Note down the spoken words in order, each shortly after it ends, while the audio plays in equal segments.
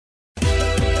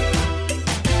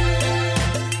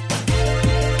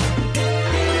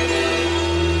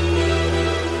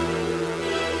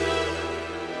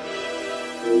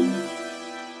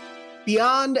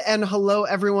Beyond, and hello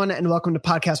everyone, and welcome to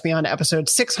Podcast Beyond, episode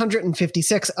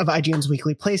 656 of IGN's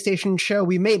weekly PlayStation show.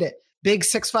 We made it. Big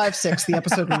 656, the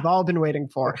episode we've all been waiting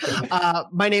for.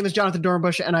 My name is Jonathan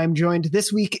Dornbush, and I'm joined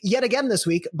yet again this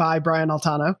week, by Brian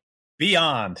Altano.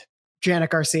 Beyond. Janet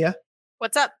Garcia.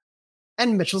 What's up?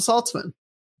 And Mitchell Saltzman.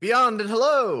 Beyond and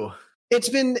hello. It's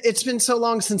been so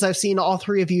long since I've seen all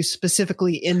three of you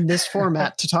specifically in this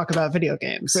format to talk about video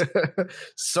games.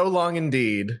 So long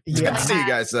indeed. It's good to see you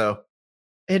guys, though.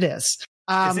 It is.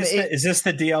 Is this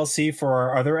the DLC for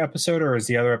our other episode, or is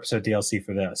the other episode DLC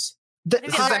for this? This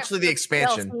is actually the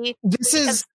expansion. DLC, This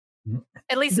is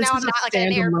at least this now is I'm a not like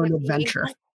an standalone Airbnb. adventure.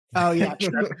 Oh yeah,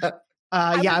 true.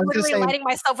 I yeah, I was was just literally saying. lighting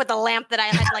myself with a lamp that I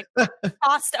had like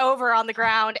tossed over on the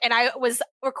ground, and I was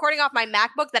recording off my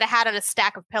MacBook that I had on a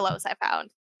stack of pillows I found.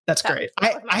 That's great.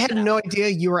 I had no idea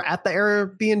you were at the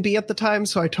Airbnb at the time,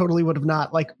 so I totally would have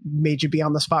not made you be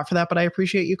on the spot for that, but I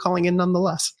appreciate you calling in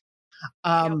nonetheless.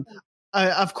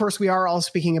 Of course, we are all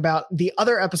speaking about the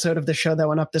other episode of the show that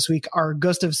went up this week, our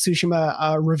Ghost of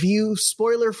Tsushima review,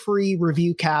 spoiler-free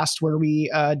review cast, where we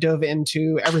dove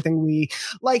into everything we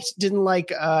liked, didn't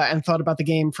like, and thought about the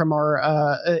game from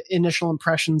our initial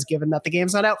impressions, given that the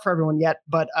game's not out for everyone yet.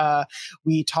 But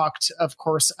we talked, of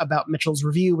course, about Mitchell's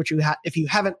review, which if you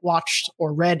haven't watched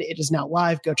or read, it is now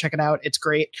live. Go check it out. It's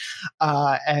great.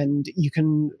 And you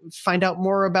can find out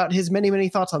more about his many, many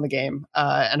thoughts on the game.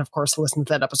 And, of course, listen to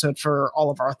that episode for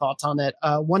all of our thoughts on it.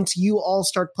 Once you all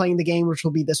start playing the game, which will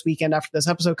be this weekend after this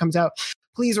episode comes out,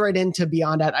 please write into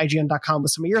beyond@ign.com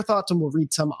with some of your thoughts, and we'll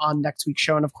read some on next week's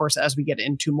show. And of course, as we get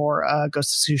into more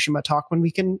Ghost of Tsushima talk, when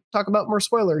we can talk about more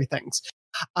spoilery things.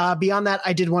 Beyond that,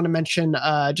 I did want to mention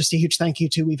just a huge thank you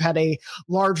to, we've had a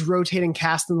large rotating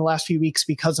cast in the last few weeks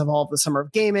because of all of the Summer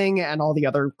of Gaming and all the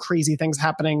other crazy things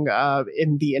happening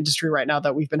in the industry right now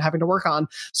that we've been having to work on.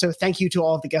 So thank you to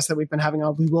all of the guests that we've been having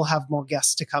on. We will have more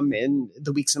guests to come in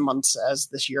the weeks and months as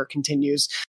this year continues.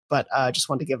 But just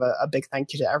wanted to give a big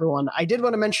thank you to everyone. I did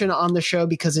want to mention on the show,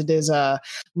 because it is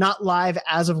not live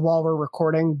as of while we're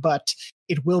recording, but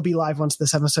it will be live once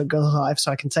this episode goes live,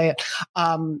 so I can say it.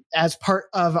 As part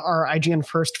of our IGN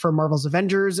First for Marvel's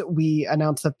Avengers, we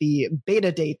announced that the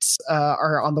beta dates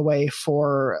are on the way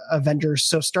for Avengers.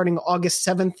 So starting August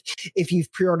 7th, if you've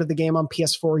pre-ordered the game on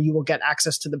PS4, you will get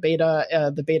access to the beta.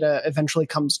 The beta eventually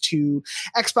comes to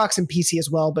Xbox and PC as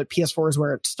well, but PS4 is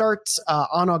where it starts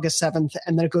on August 7th,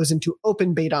 and then it goes into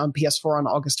open beta on PS4 on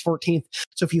August 14th.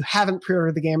 So if you haven't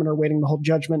pre-ordered the game and are waiting to hold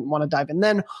judgment and want to dive in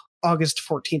then, August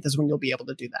 14th is when you'll be able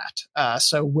to do that.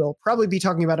 So we'll probably be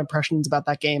talking about impressions about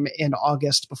that game in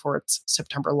August before its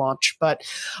September launch. But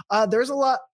there's a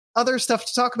lot other stuff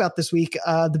to talk about this week.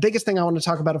 The biggest thing I want to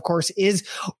talk about, of course, is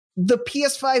the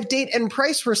PS5 date and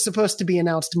price were supposed to be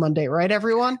announced Monday, right,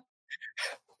 everyone?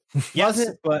 Yes,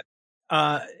 but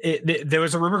there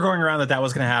was a rumor going around that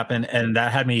was going to happen, and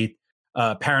that had me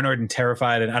paranoid and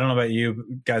terrified. And I don't know about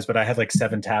you guys, but I had like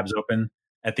 7 tabs open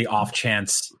at the off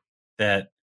chance that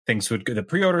the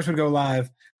pre-orders would go live.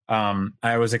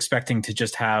 I was expecting to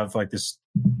just have like this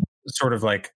sort of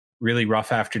like really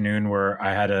rough afternoon where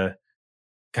I had to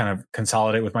kind of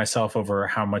consolidate with myself over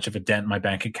how much of a dent my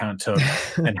bank account took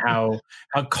and how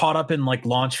caught up in like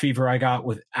launch fever I got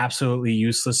with absolutely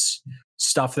useless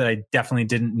stuff that I definitely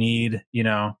didn't need,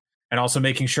 and also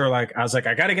making sure like I was like,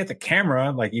 I got to get the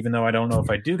camera, like even though I don't know if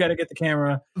I do got to get the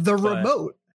camera,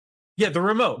 remote. Yeah, the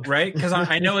remote, right? Because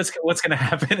I know what's going to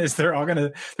happen is they're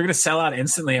going to sell out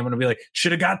instantly. I'm going to be like,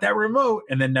 should have got that remote,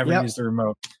 and then never use the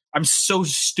remote. I'm so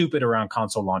stupid around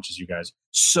console launches, you guys.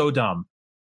 So dumb.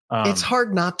 It's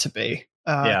hard not to be,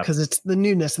 because it's the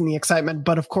newness and the excitement.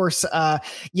 But of course,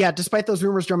 despite those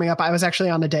rumors drumming up, I was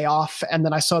actually on a day off, and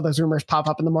then I saw those rumors pop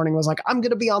up in the morning. Was like, I'm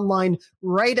going to be online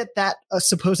right at that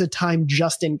supposed time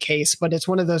just in case. But it's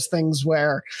one of those things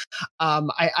where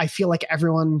I feel like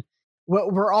everyone.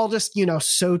 We're all just,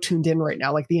 so tuned in right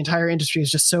now. Like the entire industry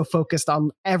is just so focused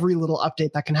on every little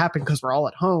update that can happen because we're all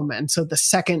at home. And so the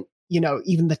second,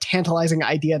 even the tantalizing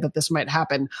idea that this might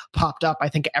happen popped up, I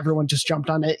think everyone just jumped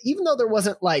on it, even though there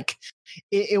wasn't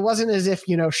it wasn't as if,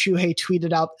 Shuhei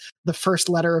tweeted out the first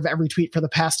letter of every tweet for the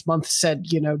past month said,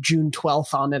 June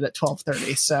 12th on it at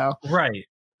 12:30. So right.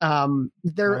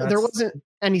 There wasn't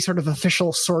any sort of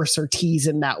official source or tease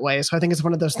in that way. So I think it's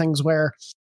one of those things where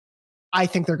I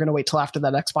think they're going to wait till after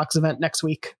that Xbox event next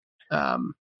week. Do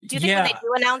you think when they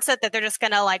do announce it that they're just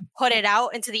going to put it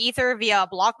out into the ether via a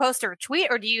blog post or a tweet,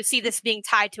 or do you see this being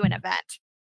tied to an event?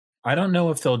 I don't know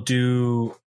if they'll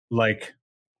do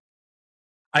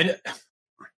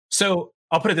so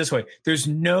I'll put it this way. There's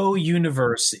no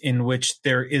universe in which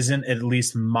there isn't at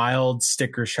least mild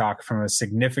sticker shock from a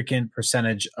significant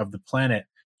percentage of the planet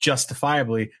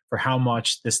justifiably for how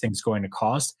much this thing's going to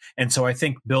cost. And so I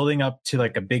think building up to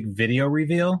like a big video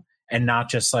reveal and not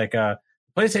just like a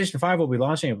PlayStation 5 will be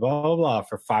launching blah blah blah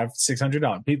for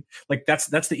 $500-$600. Like that's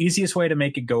the easiest way to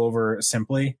make it go over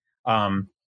simply.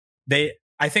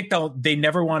 I think they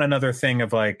never want another thing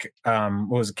of like what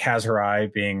was it, Kaz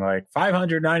Hirai being like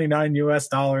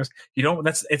 $599 You don't.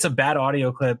 It's a bad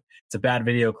audio clip. It's a bad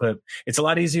video clip. It's a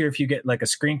lot easier if you get like a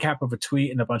screen cap of a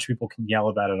tweet and a bunch of people can yell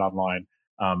about it online,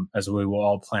 as we will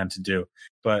all plan to do.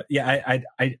 But yeah,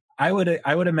 I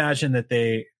would imagine that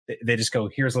they just go,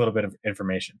 here's a little bit of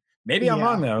information. Maybe I'm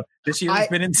wrong though. This year has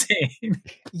been insane.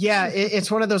 Yeah,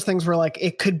 it's one of those things where like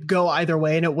it could go either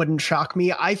way and it wouldn't shock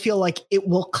me. I feel like it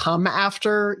will come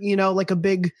after, like a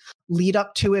big lead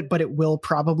up to it, but it will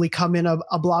probably come in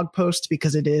a blog post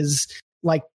because it is,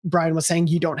 like Brian was saying,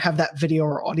 you don't have that video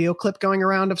or audio clip going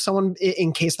around of someone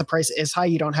in case the price is high.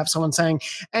 You don't have someone saying,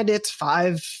 and it's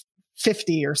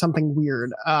 $550 or something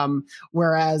weird.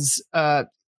 Whereas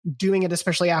doing it,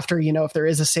 especially after, if there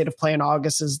is a state of play in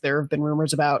August, as there have been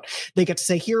rumors about, they get to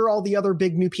say, here are all the other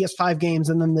big new PS5 games.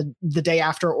 And then the day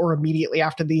after or immediately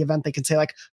after the event, they can say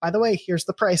like, by the way, here's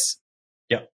the price.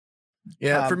 Yep.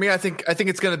 Yeah. For me, I think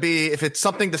it's going to be, if it's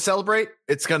something to celebrate,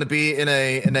 it's going to be in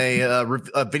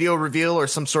a video reveal or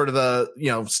some sort of a,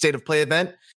 state of play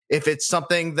event. If it's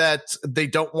something that they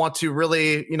don't want to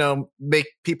really, make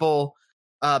people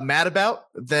mad about,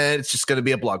 then it's just going to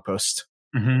be a blog post.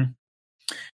 Mm-hmm.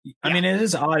 I mean, it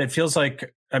is odd. It feels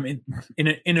like,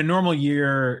 in a normal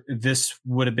year, this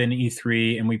would have been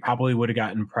E3 and we probably would have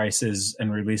gotten prices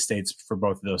and release dates for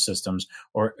both of those systems,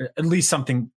 or at least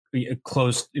something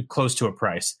close to a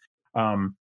price.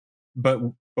 But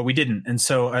we didn't. And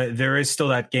so there is still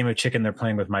that game of chicken they're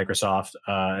playing with Microsoft.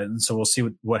 And so we'll see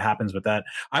what happens with that.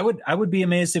 I would be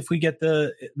amazed if we get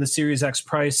the Series X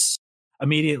price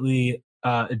immediately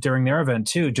during their event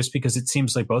too, just because it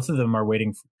seems like both of them are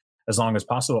waiting as long as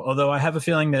possible. Although I have a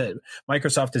feeling that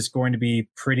Microsoft is going to be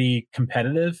pretty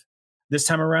competitive this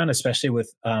time around, especially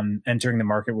with entering the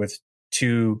market with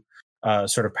two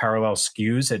sort of parallel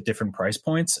SKUs at different price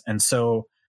points. And so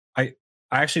I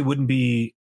actually wouldn't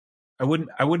be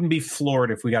floored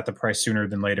if we got the price sooner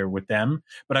than later with them,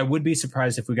 but I would be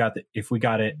surprised if we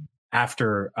got it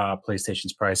after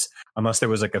PlayStation's price, unless there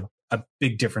was like a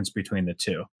big difference between the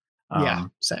two.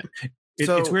 Same.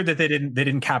 It's weird that they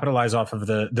didn't capitalize off of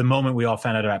the moment we all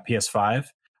found out about PS5.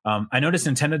 I noticed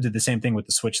Nintendo did the same thing with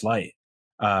the Switch Lite,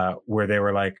 where they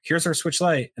were like, here's our Switch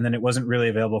Lite, and then it wasn't really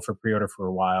available for pre-order for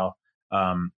a while.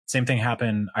 Same thing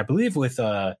happened, I believe, with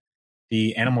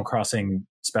the Animal Crossing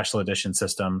Special Edition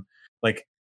system. Like,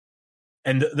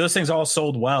 and those things all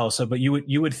sold well. So, but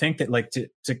you would think that like to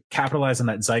capitalize on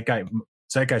that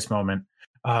zeitgeist moment,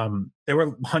 there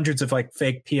were hundreds of like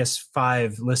fake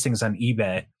PS5 listings on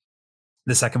eBay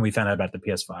the second we found out about the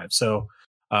PS5. So,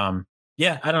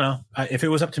 yeah, I don't know. If it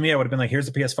was up to me, I would have been like, here's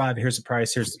the PS5, here's the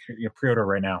price, here's your pre-order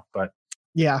right now. But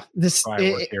yeah,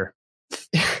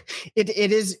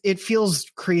 it feels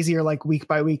crazier like week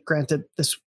by week. Granted,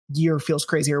 this year feels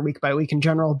crazier week by week in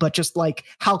general, but just like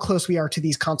how close we are to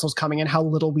these consoles coming in, how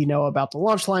little we know about the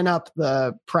launch lineup,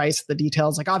 the price, the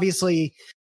details. Like obviously,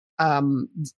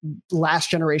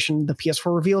 last generation, the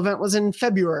PS4 reveal event was in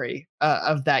February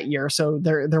of that year. So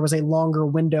there was a longer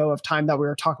window of time that we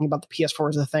were talking about the PS4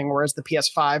 as a thing, whereas the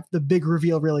PS5, the big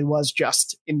reveal really was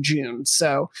just in June.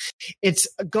 So it's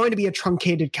going to be a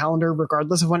truncated calendar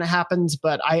regardless of when it happens.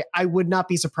 But I would not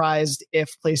be surprised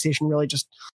if PlayStation really just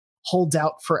holds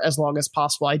out for as long as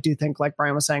possible. I do think, like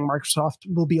Brian was saying, Microsoft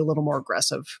will be a little more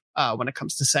aggressive when it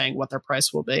comes to saying what their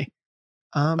price will be.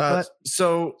 I've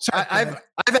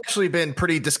actually been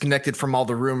pretty disconnected from all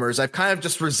the rumors. I've kind of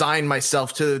just resigned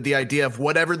myself to the idea of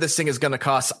whatever this thing is going to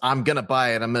cost, I'm going to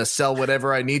buy it. I'm going to sell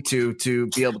whatever I need to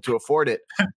be able to afford it.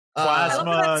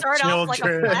 Plasma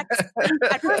children.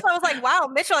 At first I was like, wow,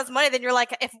 Mitchell has money. Then you're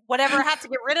like, if whatever I have to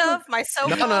get rid of, my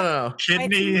sofa. No.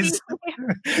 Kidneys.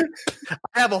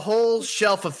 I have a whole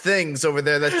shelf of things over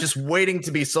there that's just waiting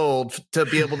to be sold to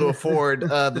be able to afford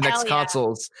the next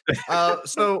consoles.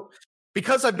 So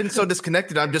because I've been so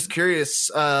disconnected, I'm just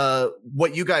curious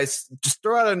what you guys, just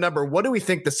throw out a number. What do we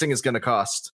think this thing is going to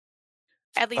cost?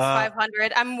 At least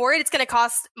 500. I'm worried it's going to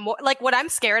cost more. Like what I'm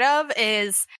scared of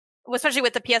is, especially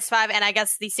with the PS5 and I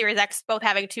guess the Series X both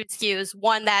having two SKUs,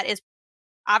 one that is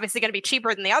obviously going to be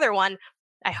cheaper than the other one.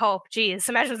 I hope. Geez,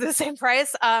 imagine it's the same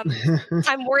price.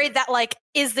 I'm worried that like,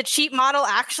 is the cheap model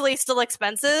actually still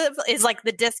expensive? Is like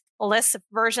the disc-less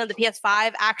version of the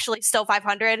PS5 actually still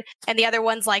 500 and the other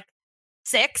one's like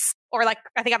 $6? Or like,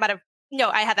 I think I might have, no,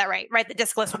 I had that right? The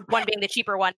disc-less one being the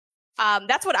cheaper one.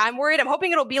 That's what I'm worried. I'm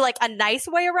hoping it'll be like a nice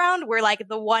way around where like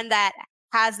the one that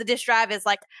has the disk drive is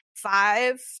like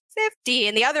 $550,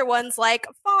 and the other one's like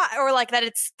 $5, or like that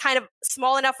it's kind of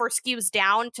small enough or skews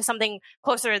down to something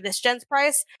closer to this gen's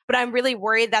price. But I'm really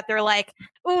worried that they're like,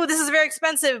 oh, this is very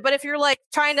expensive. But if you're like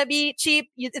trying to be cheap,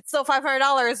 it's still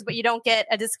 $500, but you don't get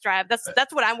a disk drive. That's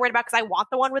what I'm worried about, because I want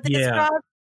the one with the disk drive.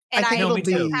 And I don't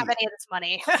have any of this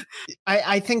money.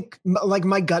 I think like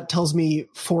my gut tells me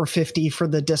 $450 for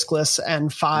the discless and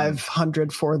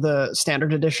 $500 for the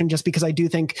standard edition, just because I do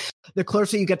think the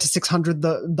closer you get to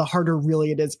 $600, the harder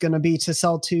really it is going to be to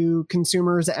sell to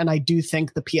consumers. And I do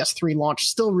think the PS3 launch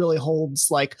still really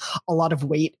holds like a lot of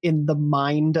weight in the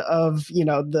mind of, you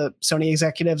know, the Sony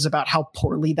executives about how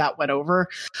poorly that went over.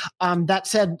 That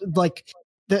said, like,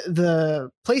 the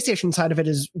PlayStation side of it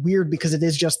is weird because it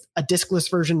is just a discless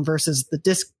version versus the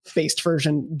disc-based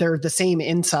version. They're the same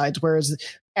insides, whereas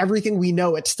everything we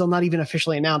know, it's still not even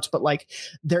officially announced, but like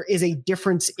there is a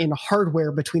difference in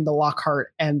hardware between the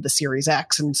Lockhart and the Series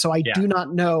X. And so I do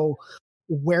not know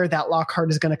where that Lockhart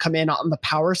is going to come in on the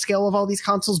power scale of all these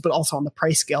consoles, but also on the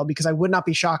price scale, because I would not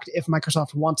be shocked if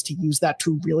Microsoft wants to use that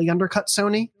to really undercut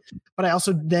Sony. But I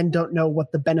also then don't know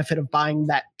what the benefit of buying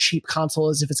that cheap console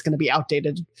is if it's going to be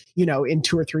outdated, you know, in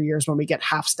 2 or 3 years when we get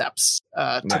half steps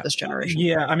to this generation.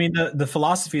 Yeah, I mean, the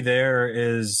philosophy there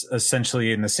is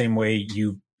essentially in the same way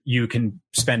you can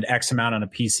spend X amount on a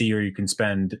PC, or you can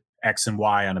spend X and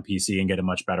Y on a PC and get a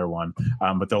much better one.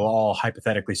 But they'll all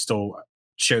hypothetically still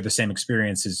share the same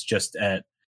experiences, just at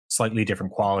slightly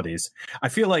different qualities. I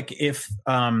feel like if,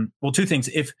 two things.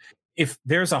 If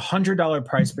there's $100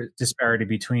 price disparity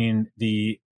between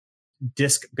the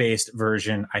disc-based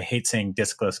version, I hate saying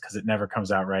discless because it never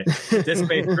comes out right,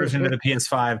 disc-based version of the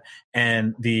PS5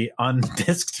 and the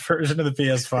undisked version of the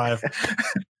PS5.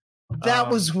 That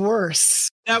was worse.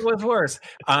 That was worse.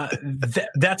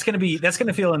 That's going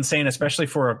to feel insane, especially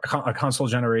for a console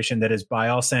generation that is by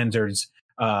all standards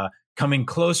coming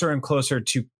closer and closer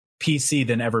to PC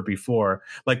than ever before.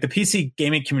 Like the PC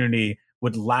gaming community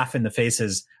would laugh in the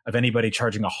faces of anybody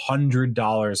charging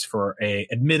 $100 for a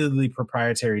admittedly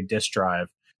proprietary disk drive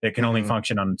that can only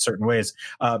function on certain ways.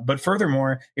 But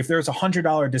furthermore, if there's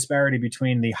 $100 disparity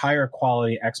between the higher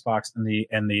quality Xbox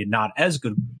and the not as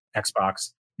good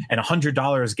Xbox, and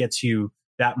 $100 gets you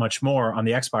that much more on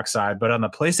the Xbox side, but on the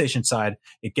PlayStation side,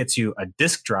 it gets you a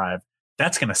disk drive,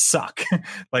 that's going to suck.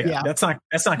 That's not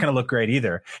going to look great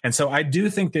either. And so I do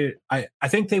think that I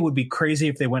think they would be crazy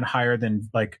if they went higher than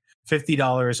like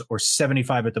 $50 or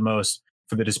 $75 at the most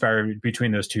for the disparity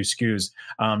between those two SKUs.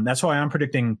 That's why I'm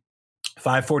predicting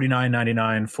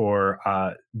 $549.99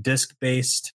 for disc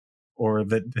based, or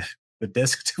the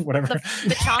disc, whatever,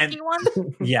 the chunky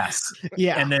one. Yes,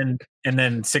 yeah, and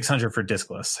then $600 for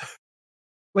discless.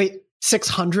 Wait,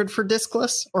 $600 for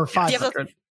discless or $500?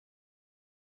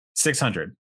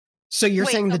 $600. So you're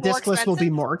saying the discless will be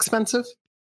more expensive?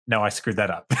 No, I screwed that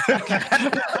up.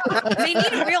 They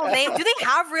need real names. Do they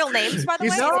have real names, by the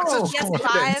way? No.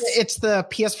 It's the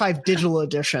PS5 digital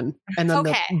edition, and then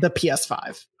the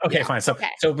PS5. Okay, fine. So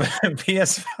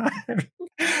PS5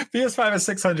 PS5 is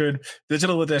 $600.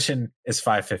 Digital edition is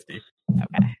 $550.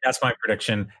 Okay, that's my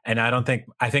prediction. And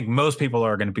I think most people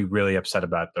are going to be really upset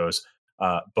about those.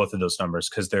 Both of those numbers,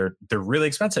 because they're really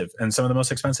expensive, and some of the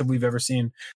most expensive we've ever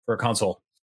seen for a console.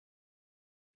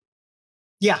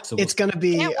 Yeah, so it's going to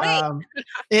be.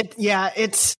 It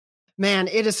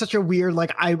is such a weird.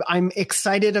 Like I'm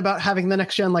excited about having the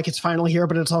next gen. Like it's finally here,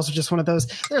 but it's also just one of those.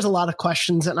 There's a lot of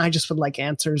questions, and I just would like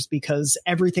answers because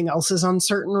everything else is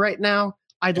uncertain right now.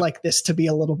 I'd like this to be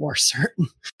a little more certain.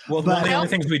 Well, one of the only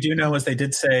things we do know is they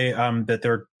did say that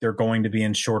they're going to be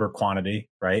in shorter quantity,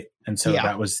 right? And so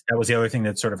that was the other thing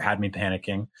that sort of had me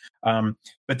panicking.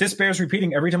 But this bears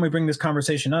repeating every time we bring this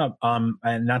conversation up,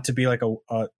 and not to be like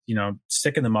a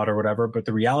stick in the mud or whatever, but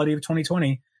the reality of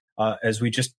 2020, as we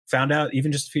just found out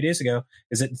even just a few days ago,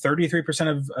 is that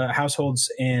 33% of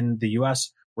households in the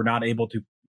U.S. were not able to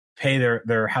pay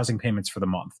their housing payments for the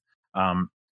month.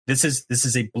 This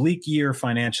is a bleak year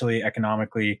financially,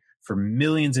 economically, for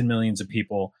millions and millions of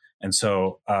people. And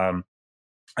so I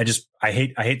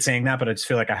hate saying that, but I just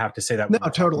feel like I have to say that. No,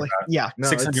 totally. Yeah. No,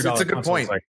 it's a good point.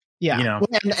 Like, yeah. You know.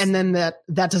 And then that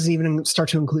doesn't even start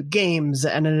to include games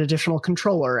and an additional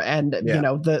controller and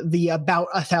the about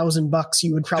 $1,000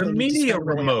 you would probably need to spend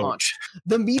really at launch.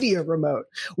 The media remote,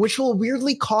 which will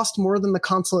weirdly cost more than the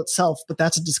console itself, but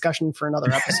that's a discussion for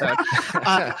another episode.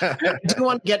 I do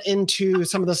want to get into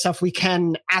some of the stuff we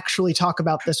can actually talk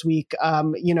about this week.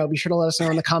 Be sure to let us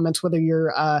know in the comments whether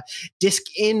you're disc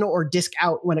in or disc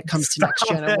out when it comes to next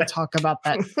gen, and we'll talk about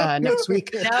that next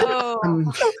week.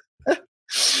 No.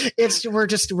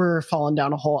 We're falling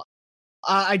down a hole.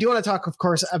 I do want to talk, of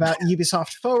course, about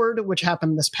Ubisoft Forward, which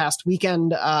happened this past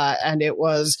weekend, and it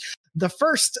was the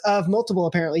first of multiple,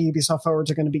 apparently, Ubisoft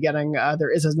Forwards are going to be getting.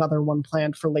 There is another one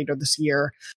planned for later this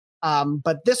year.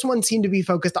 But this one seemed to be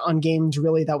focused on games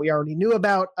really that we already knew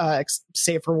about,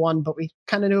 save for one, but we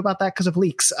kind of knew about that because of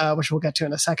leaks, which we'll get to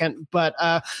in a second. But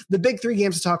the big three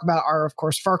games to talk about are, of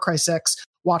course, Far Cry 6,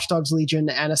 Watch Dogs Legion,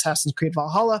 and Assassin's Creed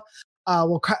Valhalla.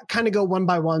 We'll kind of go one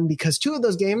by one because two of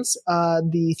those games,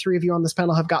 the three of you on this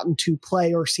panel have gotten to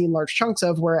play or seen large chunks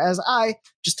of, whereas I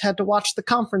just had to watch the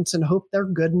conference and hope they're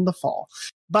good in the fall.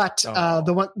 But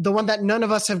the one that none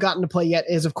of us have gotten to play yet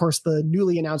is, of course, the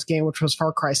newly announced game, which was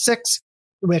Far Cry 6,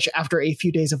 which after a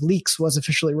few days of leaks was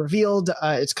officially revealed.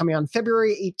 It's coming on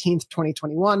February 18th,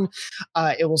 2021.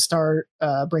 It will star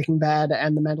Breaking Bad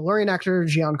and the Mandalorian actor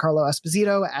Giancarlo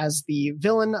Esposito as the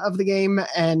villain of the game.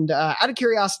 And out of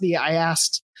curiosity, I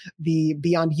asked the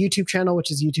Beyond YouTube channel, which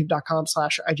is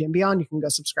youtube.com/IGNBeyond. You can go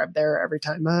subscribe there every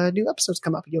time new episodes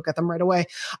come up. You'll get them right away.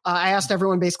 I asked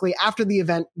everyone basically after the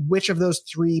event, which of those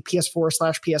three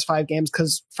PS4/PS5 games,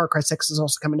 because Far Cry 6 is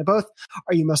also coming to both,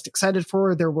 are you most excited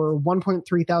for? There were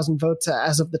 1.3 thousand votes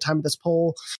as of the time of this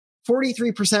poll.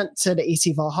 43% said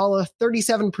AC Valhalla,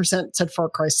 37% said Far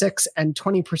Cry 6, and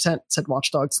 20% said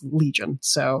Watch Dogs Legion.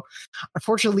 So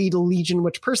unfortunately, the Legion,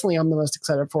 which personally I'm the most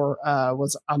excited for,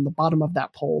 was on the bottom of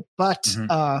that poll. But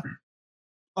a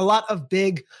lot of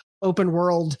big open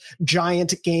world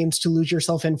giant games to lose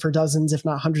yourself in for dozens, if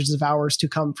not hundreds of hours to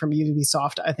come from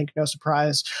Ubisoft. I think no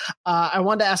surprise. I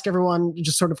wanted to ask everyone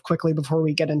just sort of quickly before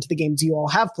we get into the games you all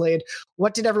have played,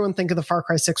 what did everyone think of the Far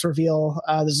Cry 6 reveal?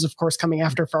 This is of course coming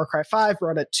after Far Cry 5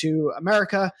 brought it to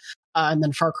America, and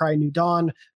then Far Cry New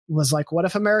Dawn was like, what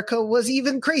if America was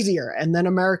even crazier? And then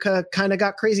America kind of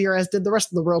got crazier, as did the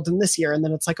rest of the world in this year. And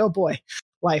then it's like, oh boy,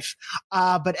 life.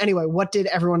 But anyway, what did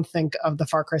everyone think of the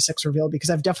Far Cry 6 reveal? Because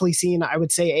I've definitely seen, I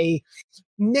would say, a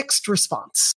mixed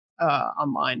response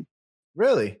online.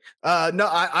 Really? No,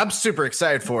 I'm super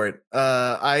excited for it.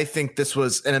 I think this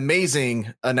was an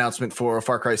amazing announcement for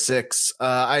Far Cry 6.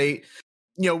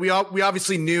 We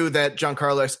obviously knew that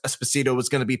Giancarlo Esposito was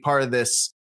going to be part of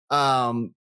this.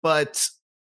 But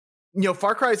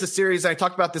Far Cry is a series. I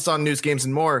talked about this on News Games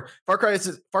and More. Far Cry is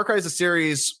a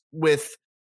series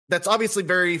that's obviously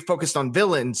very focused on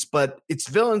villains, but its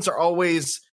villains are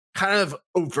always kind of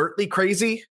overtly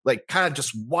crazy, like kind of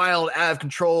just wild, out of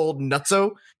control,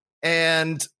 nutso.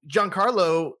 And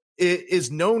Giancarlo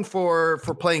is known for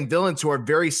playing villains who are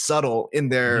very subtle in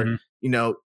their,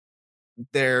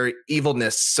 their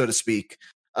evilness, so to speak.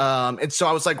 And so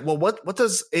I was like, well, what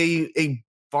does a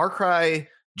Far Cry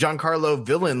Giancarlo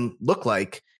villain look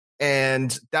like?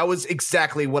 And that was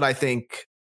exactly what I think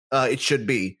it should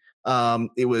be.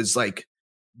 It was like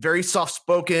very soft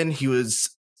spoken.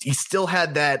 He still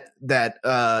had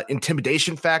that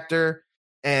intimidation factor,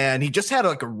 and he just had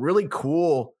like a really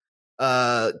cool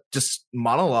just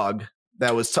monologue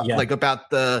that was like about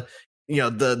the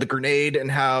grenade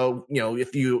and how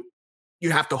if you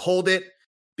have to hold it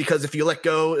because if you let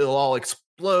go it'll all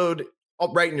explode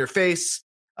right in your face.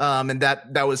 And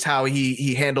that was how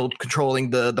he handled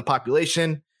controlling the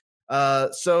population.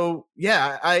 So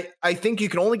yeah, I think you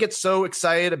can only get so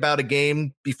excited about a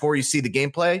game before you see the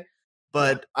gameplay,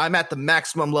 but I'm at the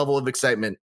maximum level of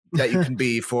excitement that you can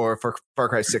be for Far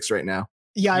Cry 6 right now.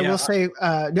 Yeah, I will say,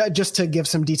 just to give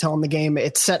some detail on the game,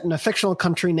 it's set in a fictional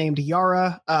country named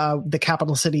Yara, the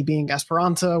capital city being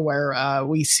Esperanza, where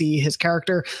we see his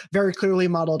character very clearly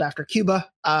modeled after Cuba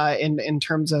in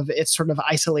terms of its sort of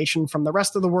isolation from the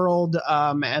rest of the world,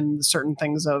 and certain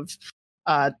things of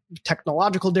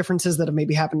technological differences that have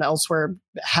maybe happened elsewhere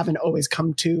haven't always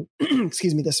come to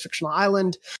this fictional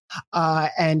island,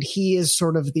 and he is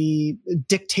sort of the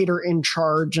dictator in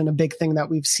charge. And a big thing that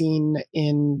we've seen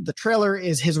in the trailer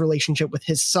is his relationship with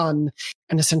his son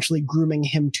and essentially grooming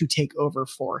him to take over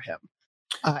for him.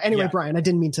 Anyway, Brian, I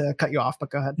didn't mean to cut you off, but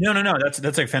go ahead. No.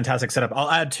 That's a fantastic setup.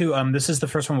 I'll add too. This is the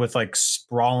first one with like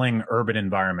sprawling urban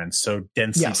environments, so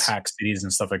densely packed cities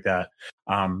and stuff like that.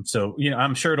 So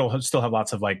I'm sure it'll still have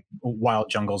lots of like wild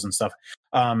jungles and stuff.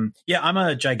 I'm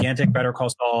a gigantic Better Call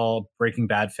Saul, Breaking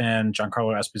Bad fan.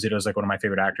 Giancarlo Esposito is like one of my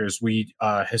favorite actors. We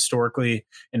historically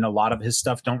in a lot of his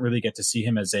stuff don't really get to see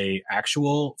him as a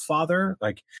actual father.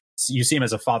 Like you see him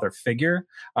as a father figure.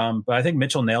 But I think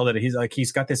Mitchell nailed it.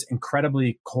 He's got this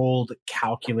incredibly cold,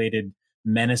 calculated,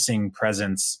 menacing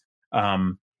presence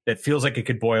that feels like it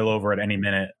could boil over at any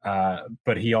minute.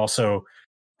 But he also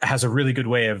has a really good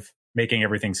way of making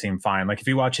everything seem fine. Like if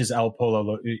you watch his El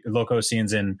Pollo Loco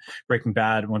scenes in Breaking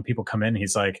Bad, when people come in,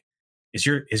 he's like, is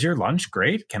your lunch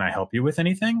great? Can I help you with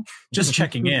anything? Just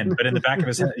checking in. But in the back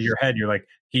of your head, you're like,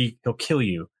 he'll kill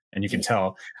you and you can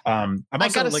tell. I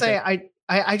gotta say,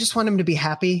 I just want him to be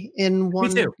happy in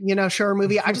one, show or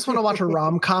movie. I just want to watch a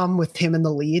rom-com with him in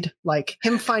the lead, like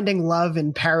him finding love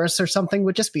in Paris or something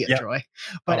would just be a joy.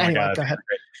 But anyway, go ahead.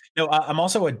 No, I'm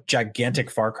also a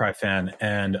gigantic Far Cry fan,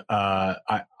 and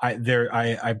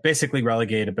I basically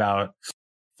relegate about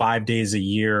 5 days a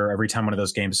year every time one of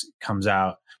those games comes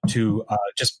out to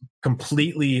just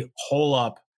completely hole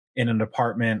up in an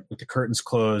apartment with the curtains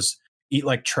closed, eat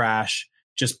like trash,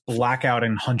 just black out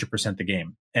and 100% the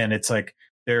game. And it's like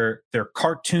they're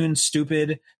cartoon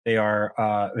stupid. They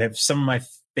have some of my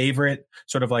favorite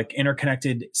sort of like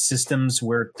interconnected systems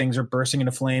where things are bursting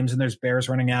into flames and there's bears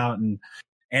running out and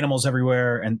animals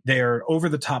everywhere, and they're over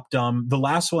the top dumb. The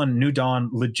last one, New Dawn,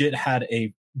 legit had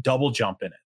a double jump in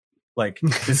it. Like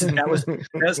that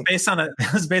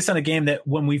was based on a game that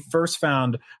when we first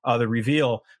found the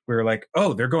reveal, we were like,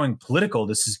 oh, they're going political.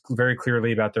 This is very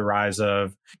clearly about the rise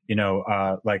of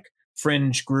like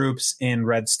fringe groups in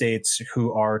red states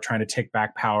who are trying to take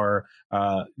back power,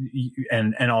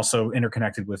 and also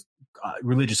interconnected with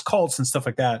religious cults and stuff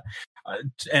like that.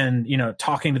 And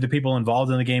talking to the people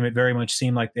involved in the game, it very much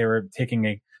seemed like they were taking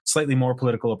a slightly more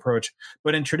political approach.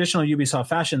 But in traditional Ubisoft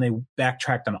fashion, they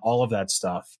backtracked on all of that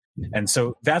stuff. And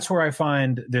so that's where I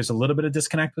find there's a little bit of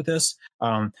disconnect with this.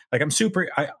 Like I'm super,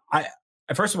 I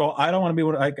first of all, I don't want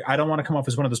to be I don't want to come off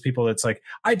as one of those people that's like,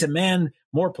 I demand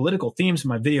more political themes in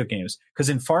my video games. Because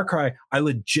in Far Cry, I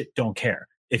legit don't care.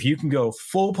 If you can go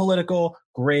full political,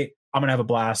 great. I'm going to have a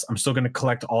blast. I'm still going to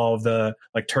collect all of the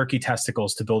like turkey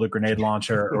testicles to build a grenade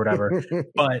launcher or whatever.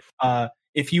 But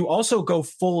if you also go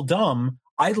full dumb,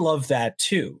 I love that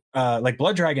too. Like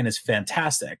Blood Dragon is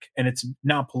fantastic, and it's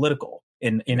not political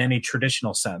in any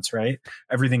traditional sense, right?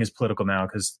 Everything is political now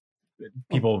because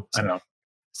people, I don't know.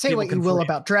 Say what you will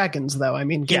about dragons, though. I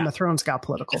mean, Game of Thrones got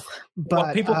political.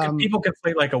 But people can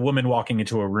play like a woman walking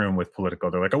into a room with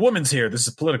political. They're like, a woman's here. This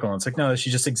is political. And it's like, no, she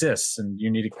just exists, and you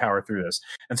need to power through this.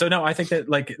 And so, no, I think that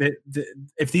like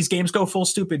if these games go full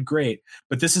stupid, great.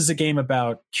 But this is a game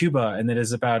about Cuba, and it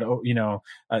is about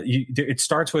it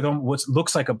starts with what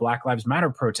looks like a Black Lives Matter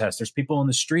protest. There's people in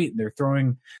the street, and they're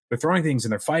throwing things,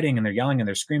 and they're fighting, and they're yelling, and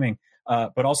they're screaming.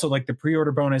 But also, like the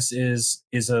pre-order bonus is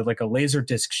a laser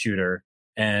disc shooter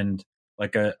and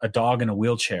like a dog in a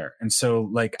wheelchair. And so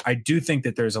like I do think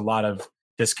that there's a lot of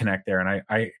disconnect there, and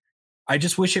I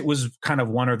just wish it was kind of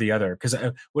one or the other, because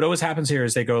what always happens here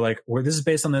is they go like, well, this is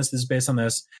based on this is based on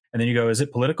this, and then you go, is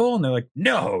it political? And they're like,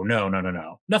 no,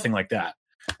 nothing like that.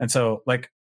 And so like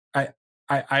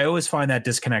I always find that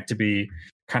disconnect to be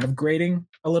kind of grating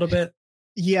a little bit.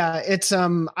 Yeah, it's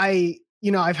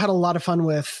I've had a lot of fun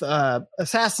with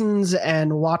Assassins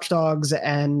and Watch Dogs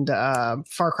and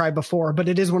Far Cry before, but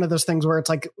it is one of those things where it's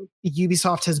like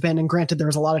Ubisoft has been, and granted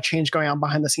there's a lot of change going on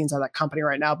behind the scenes at that company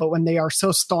right now, but when they are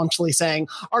so staunchly saying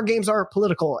our games are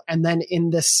political, and then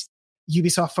in this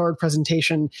Ubisoft Forward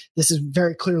presentation, this is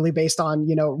very clearly based on,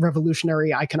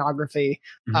 revolutionary iconography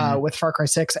with Far Cry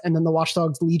 6, and then the Watch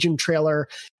Dogs Legion trailer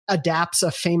adapts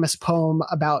a famous poem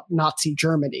about Nazi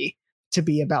Germany to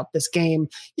be about this game.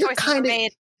 You're kind of,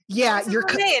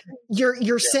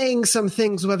 you're saying some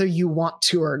things whether you want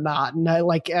to or not. And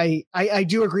I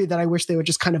do agree that I wish they would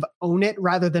just kind of own it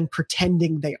rather than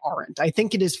pretending they aren't. I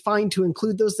think it is fine to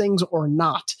include those things or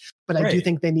not, but I do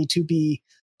think they need to be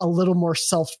a little more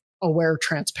self-aware,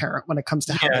 transparent when it comes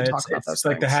to how they talk about those things. It's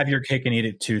like the have your cake and eat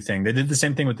it too thing. They did the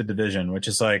same thing with The Division, which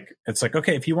is like, it's like,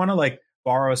 okay, if you want to like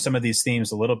borrow some of these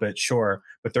themes a little bit, sure,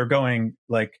 but they're going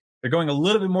a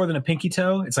little bit more than a pinky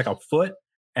toe. It's like a foot.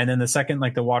 And then the second,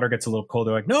 like the water gets a little cold,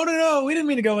 they're like, no, we didn't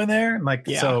mean to go in there. And like,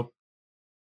 so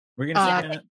we're going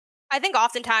to say I think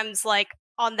oftentimes like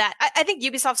on that, I think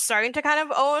Ubisoft's starting to kind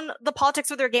of own the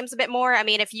politics of their games a bit more. I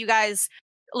mean, if you guys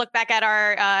look back at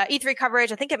our E3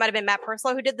 coverage, I think it might've been Matt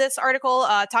Purslow who did this article,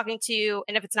 talking to,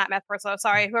 and if it's not Matt Purslow,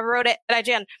 sorry, whoever wrote it at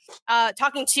IGN,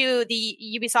 talking to the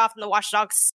Ubisoft and the Watch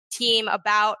Dogs team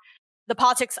about the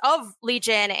politics of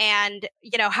Legion and,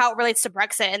 how it relates to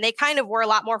Brexit. And they kind of were a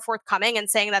lot more forthcoming and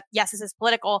saying that, yes, this is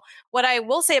political. What I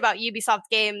will say about Ubisoft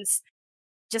games,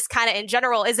 just kind of in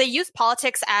general, is they use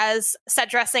politics as set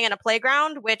dressing in a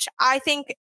playground, which I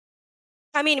think,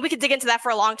 we could dig into that for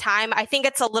a long time. I think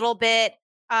it's a little bit,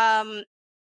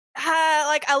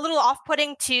 like a little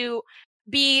off-putting to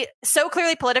be so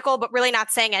clearly political, but really not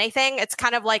saying anything. It's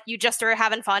kind of like you just are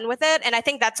having fun with it. And I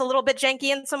think that's a little bit janky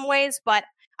in some ways, but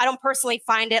I don't personally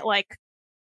find it like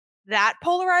that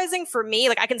polarizing for me.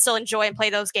 Like I can still enjoy and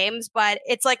play those games, but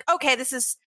it's like, okay, this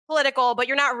is political, but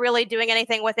you're not really doing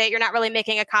anything with it. You're not really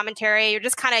making a commentary. You're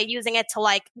just kind of using it to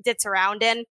like ditz around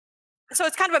in. So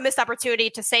it's kind of a missed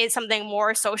opportunity to say something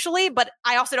more socially, but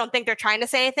I also don't think they're trying to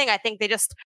say anything. I think they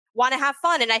just want to have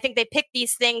fun. And I think they pick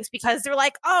these things because they're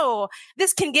like, oh,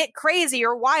 this can get crazy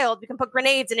or wild. We can put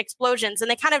grenades and explosions. And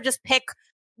they kind of just pick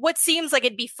what seems like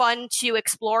it'd be fun to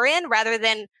explore in rather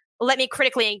than let me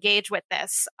critically engage with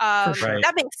this. Sure.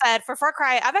 That being said, for Far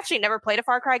Cry, I've actually never played a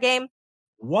Far Cry game.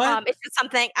 What? It's just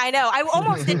something I know. I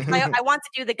almost did. I want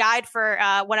to do the guide for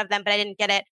one of them, but I didn't get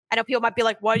it. I know people might be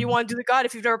like, why do you want to do the guide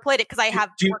if you've never played it? Because I have.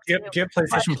 Do you have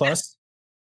PlayStation Plus?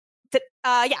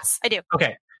 Yes, I do.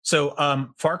 Okay. So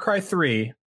Far Cry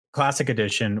 3 Classic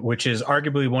Edition, which is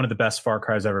arguably one of the best Far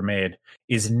Cries ever made,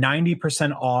 is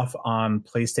 90% off on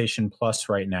PlayStation Plus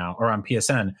right now, or on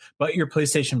PSN. But your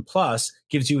PlayStation Plus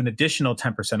gives you an additional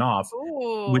 10% off,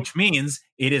 which means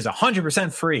it is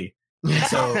 100% free.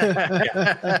 So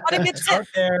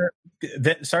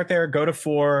start there, go to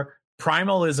 4.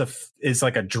 Primal is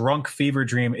like a drunk fever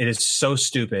dream. It is so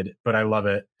stupid, but I love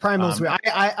it. Primal's weird.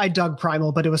 I dug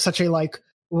Primal, but it was such a like,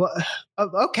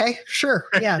 okay, sure.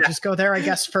 Yeah, just go there, I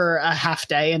guess, for a half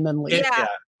day and then leave. Yeah.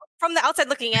 From the outside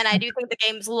looking in, I do think the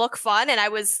games look fun, and I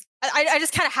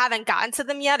just kind of haven't gotten to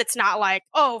them yet. It's not like,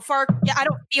 I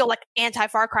don't feel like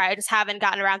anti-Far Cry. I just haven't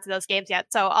gotten around to those games yet.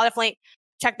 So I'll definitely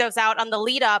check those out on the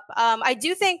lead up. I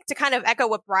do think, to kind of echo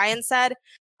what Brian said,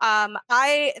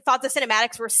 I thought the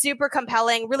cinematics were super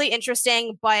compelling, really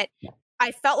interesting, but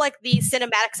I felt like the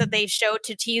cinematics that they showed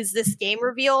to tease this game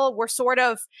reveal were sort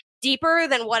of deeper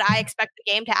than what I expect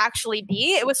the game to actually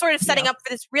be. It was sort of setting up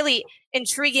for this really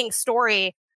intriguing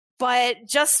story, but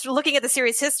just looking at the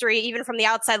series history, even from the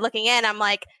outside looking in, I'm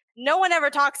like, no one ever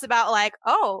talks about like,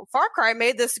 oh, Far Cry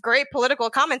made this great political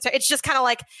commentary. It's just kind of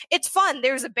like, it's fun.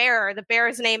 There's a bear. The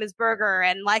bear's name is Burger.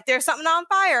 And like, there's something on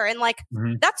fire. And like,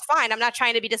 that's fine. I'm not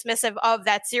trying to be dismissive of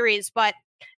that series, but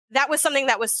that was something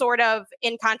that was sort of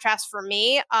in contrast for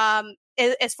me.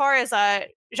 As far as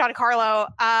Giancarlo,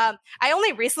 I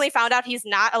only recently found out he's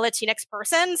not a Latinx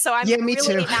person. So I'm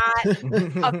really not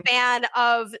a fan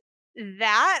of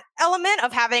that element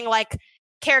of having like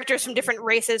characters from different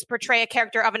races portray a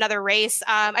character of another race.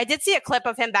 I did see a clip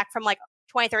of him back from like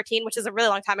 2013, which is a really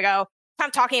long time ago, kind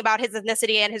of talking about his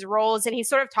ethnicity and his roles. And he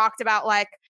sort of talked about like,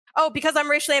 oh, because I'm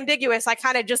racially ambiguous, I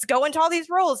kind of just go into all these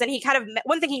roles. And he kind of,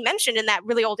 one thing he mentioned in that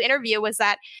really old interview was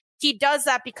that he does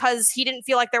that because he didn't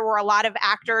feel like there were a lot of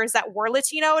actors that were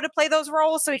Latino to play those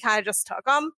roles. So he kind of just took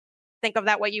them. Think of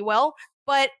that what you will.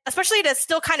 But especially to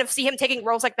still kind of see him taking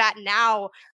roles like that now,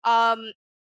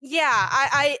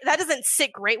 I that doesn't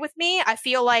sit great with me. I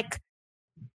feel like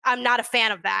I'm not a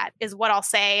fan of that, is what I'll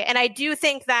say. And I do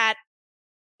think that,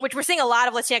 which we're seeing a lot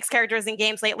of Latinx characters in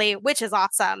games lately, which is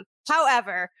awesome.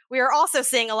 However, we are also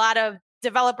seeing a lot of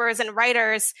developers and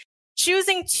writers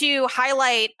choosing to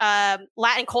highlight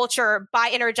Latin culture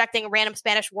by interjecting random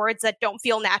Spanish words that don't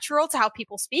feel natural to how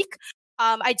people speak.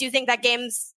 I do think that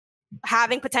games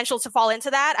having potential to fall into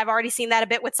that. I've already seen that a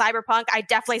bit with Cyberpunk. I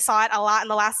definitely saw it a lot in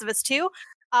The Last of Us 2.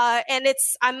 And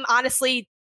I'm honestly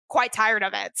quite tired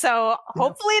of it. So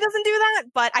hopefully it doesn't do that,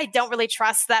 but I don't really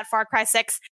trust that Far Cry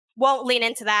 6 won't lean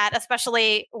into that,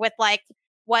 especially with like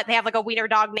what they have like a wiener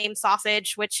dog named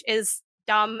Sausage, which is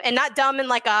dumb, and not dumb in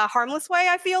like a harmless way,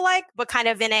 I feel like, but kind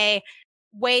of in a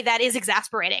way that is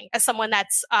exasperating as someone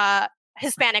that's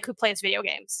Hispanic who plays video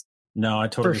games. No, I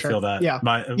totally feel that. Yeah.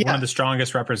 One of the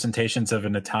strongest representations of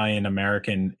an Italian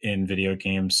American in video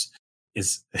games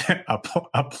is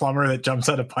a plumber that jumps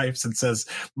out of pipes and says,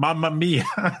 "Mamma mia!"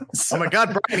 So, oh my God,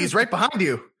 Brian, he's right behind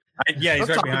you. Yeah, he's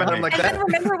right behind me. Like and then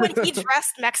remember when he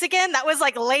dressed Mexican? That was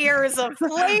like layers of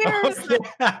layers,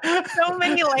 so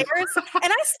many layers. And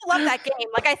I still love that game.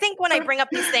 Like, I think when I bring up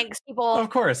these things, people, of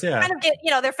course, kind of get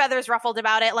their feathers ruffled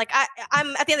about it. Like,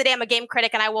 I'm at the end of the day, I'm a game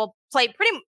critic, and I will play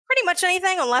pretty much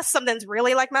anything unless something's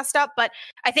really like messed up. But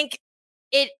I think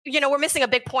we're missing a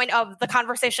big point of the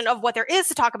conversation of what there is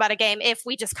to talk about a game if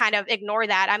we just kind of ignore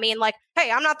that. I mean, like,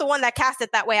 hey, I'm not the one that cast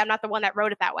it that way. I'm not the one that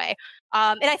wrote it that way.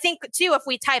 And I think too, if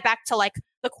we tie it back to like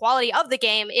the quality of the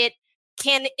game, it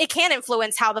can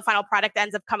influence how the final product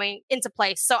ends up coming into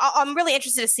place. So I'm really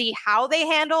interested to see how they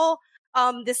handle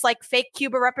this like fake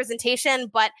Cuba representation.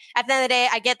 But at the end of the day,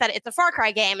 I get that it's a Far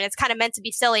Cry game and it's kind of meant to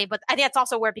be silly, but I think that's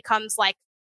also where it becomes like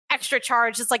extra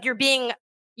charged. It's like you're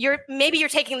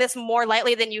taking this more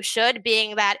lightly than you should,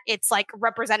 being that it's like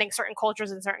representing certain cultures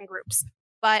and certain groups.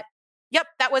 But yep,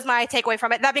 that was my takeaway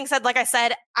from it. That being said, like I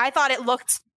said, I thought it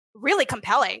looked really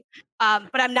compelling,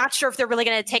 but I'm not sure if they're really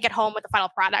going to take it home with the final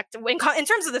product in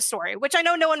terms of the story, which I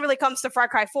know no one really comes to Far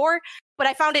Cry 4, but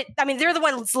I found it, I mean, they're the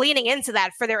ones leaning into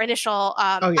that for their initial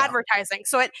advertising.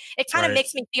 So it kind of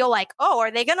makes me feel like, oh,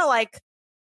 are they going to like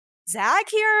zag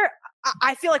here?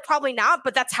 I feel like probably not,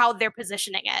 but that's how they're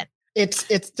positioning it. It's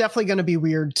definitely going to be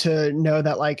weird to know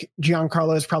that like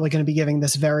Giancarlo is probably going to be giving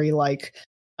this very like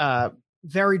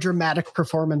very dramatic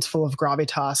performance full of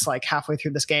gravitas like halfway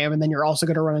through this game. And then you're also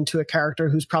going to run into a character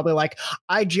who's probably like,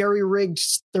 I jerry-rigged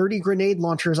 30 grenade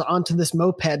launchers onto this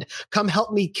moped. Come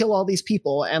help me kill all these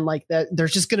people. And like that,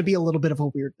 there's just going to be a little bit of a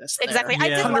weirdness there. Exactly. Yeah. I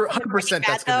did 100%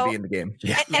 that's going to be in the game.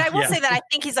 Yeah. And I will say that I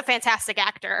think he's a fantastic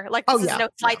actor. Like, this is no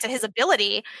slight to his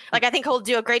ability. Like, I think he'll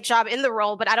do a great job in the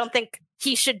role, but I don't think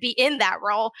he should be in that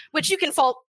role, which you can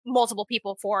fault multiple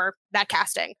people for that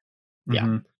casting. Yeah.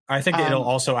 Mm-hmm. I think it'll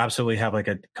also absolutely have like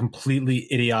a completely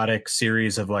idiotic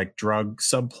series of like drug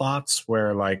subplots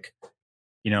where like,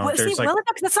 you know, there's like,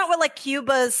 that's not what like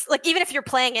Cuba's like, even if you're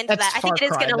playing into that, I think it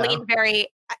is going to lean very,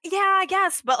 I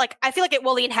guess, but like, I feel like it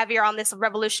will lean heavier on this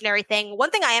revolutionary thing.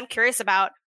 One thing I am curious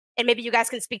about, and maybe you guys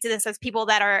can speak to this as people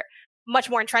that are much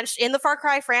more entrenched in the Far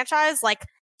Cry franchise, like,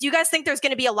 do you guys think there's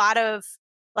going to be a lot of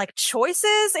like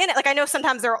choices in it? Like, I know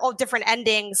sometimes there are all different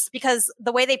endings because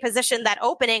the way they positioned that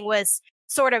opening was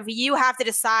sort of, you have to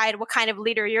decide what kind of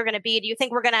leader you're going to be. Do you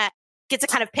think we're going to get to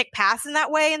kind of pick paths in that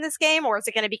way in this game? Or is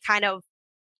it going to be kind of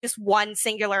just one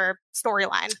singular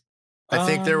storyline? I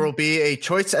think there will be a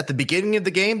choice at the beginning of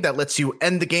the game that lets you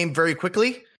end the game very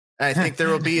quickly. And I think there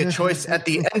will be a choice at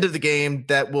the end of the game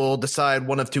that will decide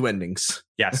one of two endings.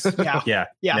 Yes. Yeah.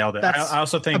 Nailed it. I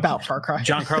also think about Far Cry.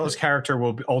 Giancarlo's character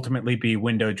will ultimately be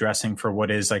window dressing for what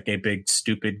is like a big,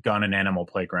 stupid gun and animal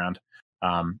playground.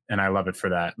 And I love it for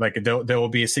that. Like there will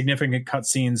be significant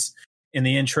cutscenes in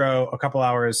the intro, a couple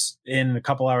hours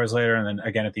later, and then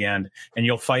again at the end. And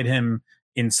you'll fight him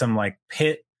in some like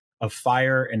pit of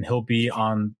fire, and he'll be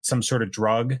on some sort of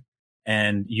drug.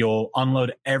 And you'll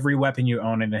unload every weapon you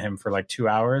own into him for like 2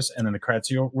 hours, and then the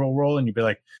credits will roll, and you'll be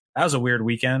like, "That was a weird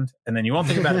weekend." And then you won't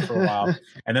think about it for a while,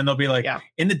 and then they'll be like,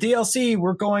 "In the DLC,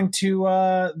 we're going to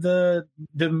the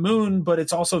moon, but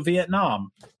it's also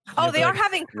Vietnam." Oh, they are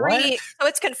having 3. So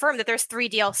it's confirmed that there's 3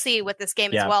 DLC with this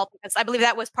game as well, because I believe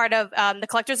that was part of the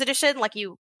collector's edition. Like,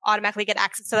 you automatically get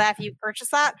access to that if you purchase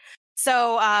that.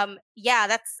 So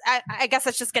that's I guess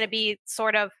that's just going to be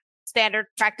sort of standard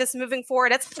practice moving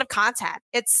forward. It's kind of content.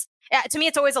 It's to me,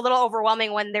 it's always a little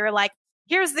overwhelming when they're like,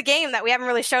 here's the game that we haven't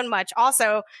really shown much.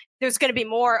 Also, there's going to be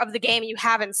more of the game you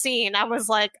haven't seen. I was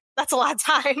like, that's a lot of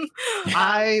time.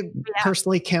 I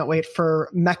personally can't wait for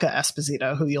Mecha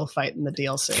Esposito, who you'll fight in the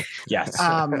DLC. Yes.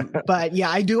 But yeah,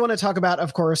 I do want to talk about,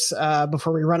 of course,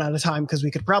 before we run out of time, because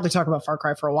we could probably talk about Far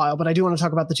Cry for a while, but I do want to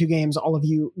talk about the 2 games all of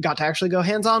you got to actually go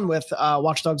hands-on with,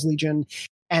 Watch Dogs Legion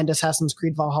and Assassin's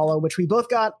Creed Valhalla, which we both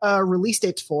got release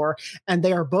dates for, and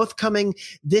they are both coming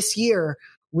this year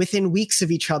within weeks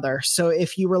of each other. So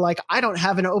if you were like, I don't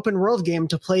have an open world game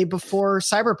to play before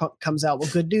Cyberpunk comes out, well,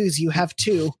 good news, you have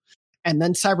 2. And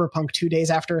then Cyberpunk 2 days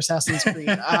after Assassin's Creed.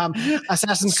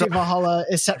 Assassin's Creed Valhalla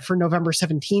is set for November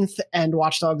 17th, and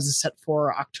Watch Dogs is set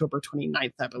for October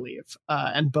 29th, I believe.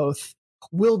 And both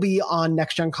will be on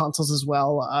next-gen consoles as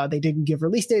well. They didn't give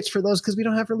release dates for those because we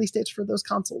don't have release dates for those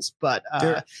consoles. But,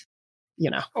 you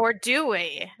know. Or do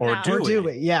we? Or do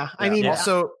we? Yeah. I mean,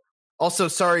 Also,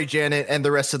 sorry, Janet and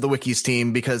the rest of the Wikis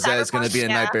team, because that is going to be a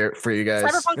nightmare for you guys.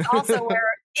 Cyberpunk's also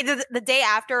where either the day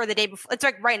after or the day before. It's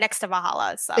like right next to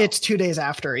Valhalla. So it's 2 days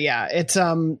after. Yeah, it's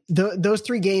those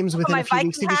 3 games within a few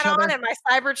weeks of each other. And my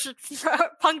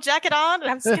Cyberpunk jacket on, and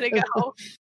I'm just gonna go.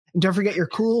 And don't forget your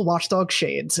cool Watchdog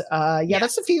shades.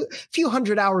 That's a few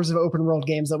hundred hours of open world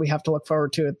games that we have to look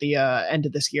forward to at the end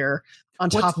of this year,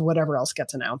 on top of whatever else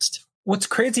gets announced. What's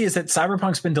crazy is that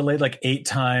Cyberpunk's been delayed like 8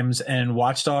 times, and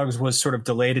Watch Dogs was sort of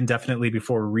delayed indefinitely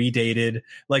before redated.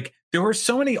 Like, there were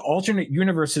so many alternate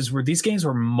universes where these games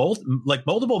were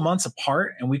multiple months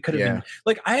apart, and we could have been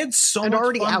like, I had so much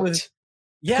already fun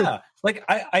out. Like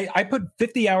I put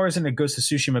 50 hours into Ghost of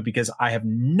Tsushima because I have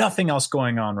nothing else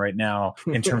going on right now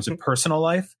in terms of personal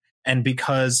life, and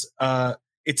because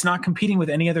it's not competing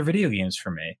with any other video games for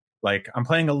me. Like, I'm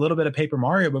playing a little bit of Paper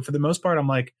Mario, but for the most part, I'm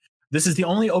like, this is the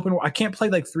only open world. I can't play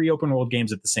like 3 open world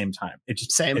games at the same time. It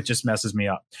just messes me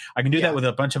up. I can do that with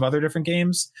a bunch of other different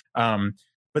games.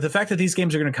 But the fact that these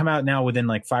games are going to come out now within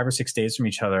like 5 or 6 days from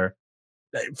each other,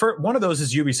 for one of those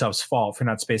is Ubisoft's fault for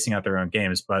not spacing out their own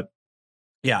games. But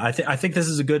yeah, I think this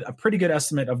is a pretty good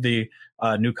estimate of the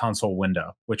new console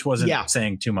window, which wasn't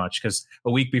saying too much because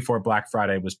a week before Black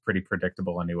Friday was pretty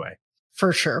predictable anyway.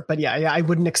 For sure. But yeah, I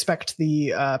wouldn't expect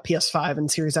the PS5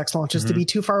 and Series X launches to be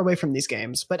too far away from these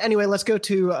games. But anyway, let's go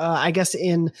to, I guess,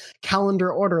 in calendar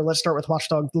order. Let's start with Watch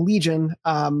Dogs Legion.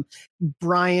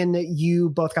 Brian, you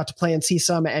both got to play and see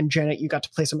some, and Janet, you got to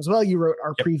play some as well. You wrote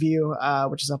our preview,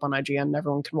 which is up on IGN.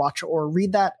 Everyone can watch or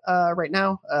read that right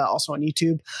now, also on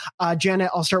YouTube.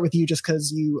 Janet, I'll start with you just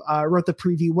because you wrote the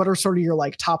preview. What are sort of your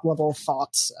like top level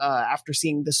thoughts after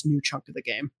seeing this new chunk of the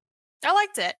game? I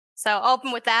liked it. So I'll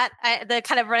open with that. The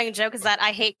kind of running joke is that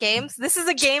I hate games. This is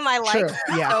a game I like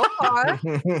so far.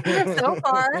 So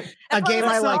far. A game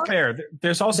I like. Fair.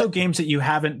 There's also games that you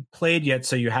haven't played yet,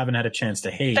 so you haven't had a chance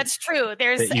to hate. That's true.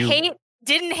 There's hate,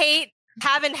 didn't hate,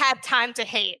 haven't had time to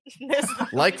hate.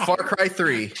 Like Far Cry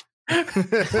 3.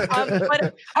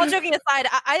 But all joking aside,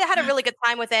 I had a really good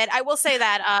time with it. I will say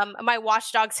that my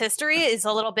Watch Dogs history is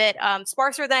a little bit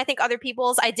sparser than I think other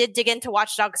people's. I did dig into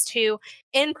Watch Dogs 2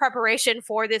 in preparation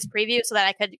for this preview so that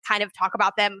I could kind of talk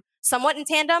about them somewhat in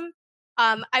tandem.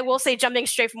 I will say, jumping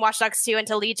straight from Watch Dogs 2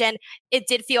 into Legion, it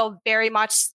did feel very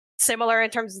much similar in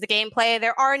terms of the gameplay.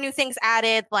 There are new things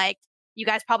added, like you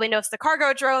guys probably noticed the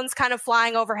cargo drones kind of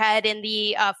flying overhead in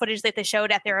the footage that they showed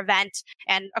at their event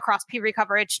and across PV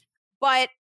coverage. But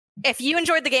if you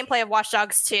enjoyed the gameplay of Watch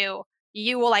Dogs 2,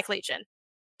 you will like Legion.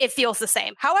 It feels the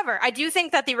same. However, I do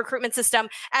think that the recruitment system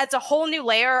adds a whole new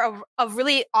layer of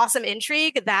really awesome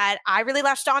intrigue that I really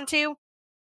latched onto.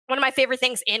 One of my favorite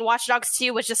things in Watch Dogs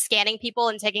 2 was just scanning people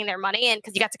and taking their money, and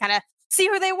because you got to kind of see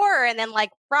who they were and then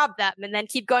like rob them and then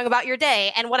keep going about your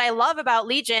day. And what I love about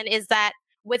Legion is that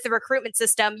with the recruitment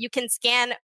system, you can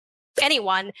scan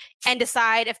anyone and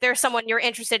decide if there's someone you're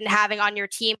interested in having on your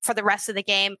team for the rest of the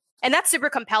game. And that's super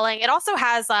compelling. It also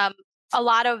has a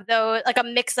lot of those, like a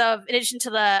mix of, in addition to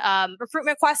the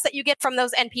recruitment quests that you get from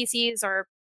those NPCs or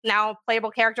now playable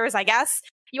characters, I guess,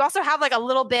 you also have like a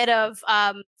little bit of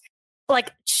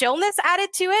like chillness added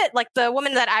to it. Like the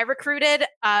woman that I recruited,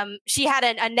 she had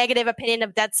a negative opinion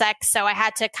of DedSec, so I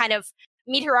had to kind of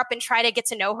meet her up and try to get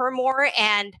to know her more.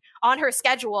 And on her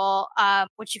schedule,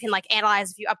 which you can like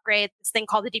analyze if you upgrade this thing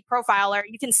called the Deep Profiler,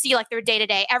 you can see like their day to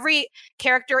day. Every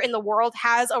character in the world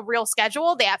has a real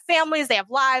schedule. They have families, they have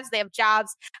lives, they have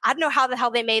jobs. I don't know how the hell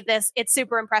they made this. It's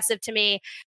super impressive to me.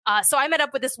 So I met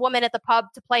up with this woman at the pub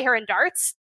to play her in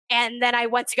darts. And then I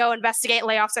went to go investigate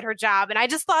layoffs at her job. And I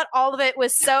just thought all of it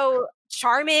was so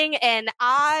charming and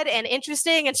odd and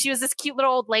interesting. And she was this cute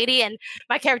little old lady. And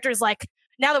my character's like,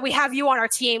 now that we have you on our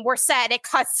team, we're set. And it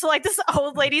cuts to like this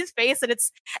old lady's face. And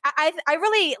I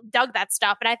really dug that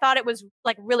stuff. And I thought it was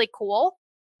like really cool.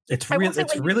 It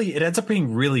ends up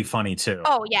being really funny too.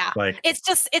 Oh yeah. Like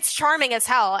it's charming as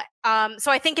hell.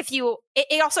 So I think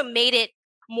it also made it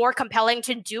more compelling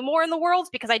to do more in the world,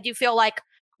 because I do feel like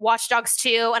Watch Dogs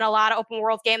 2 and a lot of open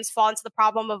world games fall into the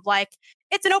problem of like,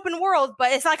 it's an open world,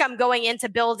 but it's not like I'm going into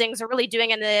buildings or really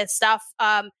doing any of this stuff.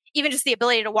 Even just the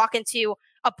ability to walk into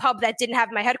a pub that didn't have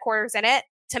my headquarters in it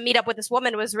to meet up with this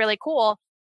woman was really cool.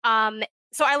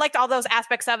 So I liked all those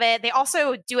aspects of it. They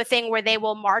also do a thing where they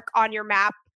will mark on your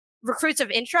map recruits of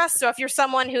interest. So if you're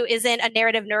someone who isn't a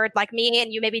narrative nerd like me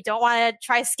and you maybe don't want to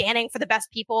try scanning for the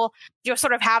best people, you'll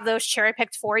sort of have those cherry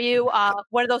picked for you.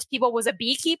 One of those people was a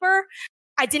beekeeper.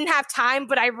 I didn't have time,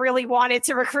 but I really wanted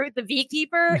to recruit the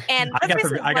beekeeper. And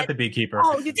I got the beekeeper.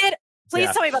 Oh, you did?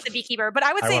 Please tell me about the beekeeper. But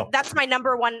I would say that's my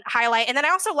number one highlight. And then I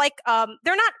also like,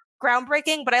 they're not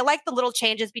groundbreaking, but I like the little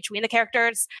changes between the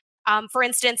characters. For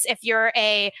instance,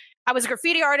 I was a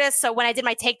graffiti artist, so when I did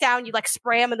my takedown, you like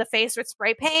spray them in the face with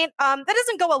spray paint. That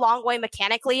doesn't go a long way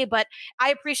mechanically, but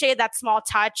I appreciate that small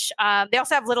touch. They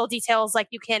also have little details like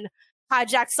you can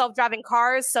hijack self-driving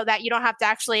cars so that you don't have to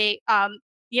actually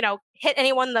hit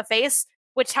anyone in the face,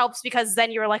 which helps because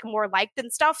then you're like more liked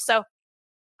and stuff. So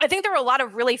I think there were a lot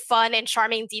of really fun and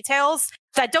charming details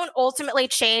that don't ultimately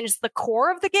change the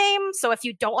core of the game. So if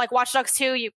you don't like Watch Dogs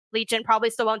 2, Legion probably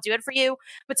still won't do it for you.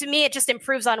 But to me, it just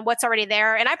improves on what's already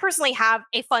there. And I personally have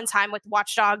a fun time with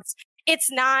Watch Dogs. It's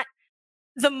not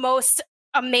the most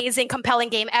amazing, compelling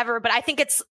game ever, but I think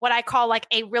it's what I call like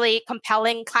a really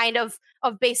compelling kind of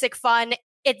basic fun.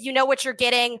 You know what you're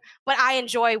getting, but I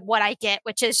enjoy what I get,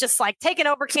 which is just like taking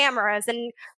over cameras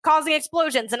and causing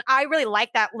explosions. And I really like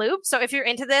that loop. So if you're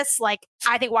into this, like,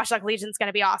 I think Watch Dogs Legion is going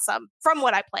to be awesome from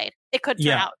what I played. It could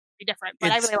turn out to be different,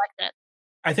 but I really liked it.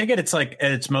 I think it's like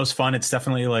at its most fun. It's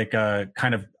definitely like a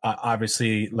kind of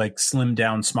obviously like slimmed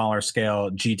down, smaller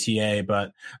scale GTA.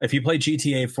 But if you play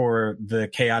GTA for the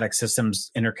chaotic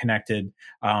systems interconnected,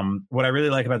 what I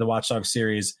really like about the Watch Dogs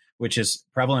series, which is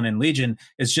prevalent in Legion,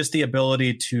 is just the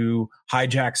ability to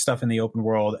hijack stuff in the open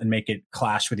world and make it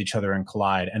clash with each other and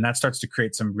collide. And that starts to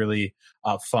create some really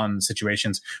fun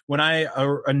situations. When I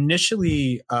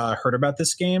initially heard about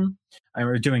this game, I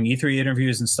was doing E3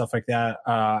 interviews and stuff like that.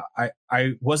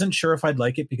 I wasn't sure if I'd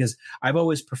like it because I've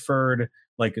always preferred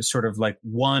like a sort of like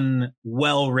one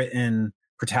well-written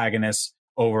protagonist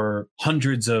over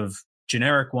hundreds of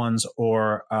generic ones,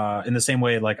 or in the same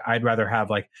way, like I'd rather have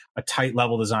like a tight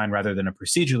level design rather than a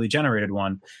procedurally generated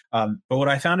one. But what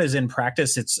I found is in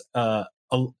practice, it's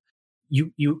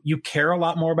you care a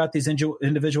lot more about these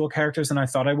individual characters than I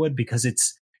thought I would, because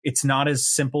it's not as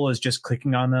simple as just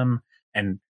clicking on them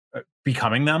and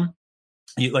becoming them.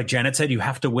 Like Janet said, you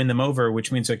have to win them over,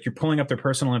 which means like you're pulling up their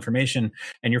personal information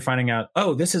and you're finding out,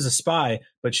 oh, this is a spy,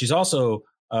 but she's also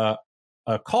a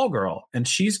call girl, and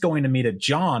she's going to meet a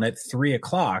John at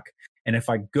 3:00. And if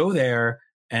I go there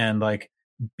and like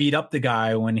beat up the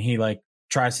guy when he like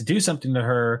tries to do something to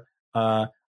her,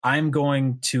 I'm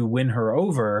going to win her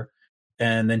over,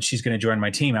 and then she's going to join my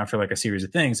team after like a series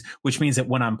of things, which means that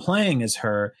when I'm playing as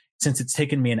her, since it's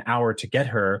taken me an hour to get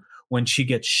her, when she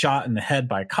gets shot in the head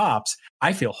by cops,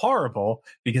 I feel horrible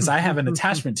because I have an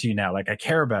attachment to you now. Like I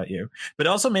care about you. But it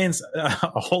also means a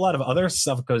whole lot of other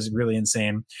stuff goes really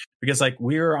insane because like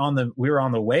we were on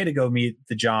the way to go meet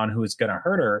the John who was going to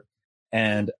hurt her.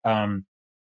 And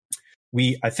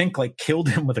I think like killed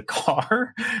him with a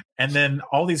car, and then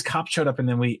all these cops showed up, and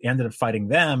then we ended up fighting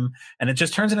them. And it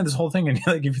just turns into this whole thing. And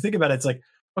like, if you think about it, it's like,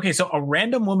 okay, so a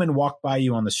random woman walked by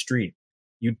you on the street.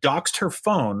 You doxed her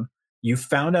phone. You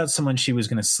found out someone she was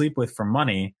going to sleep with for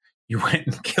money. You went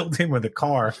and killed him with a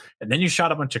car, and then you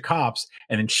shot a bunch of cops,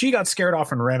 and then she got scared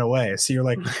off and ran away. So you're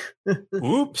like,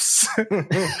 oops,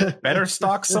 better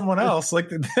stalk someone else. Like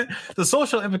the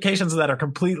social implications of that are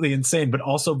completely insane, but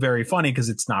also very funny because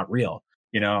it's not real,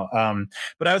 you know?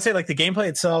 But I would say like the gameplay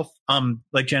itself,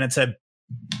 like Janet said,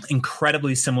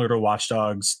 incredibly similar to Watch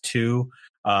Dogs 2.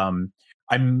 I'm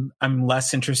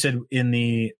less interested in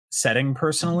the setting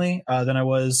personally than I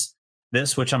was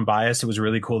this, which I'm biased. It was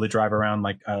really cool to drive around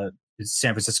like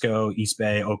San Francisco, East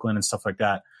Bay, Oakland, and stuff like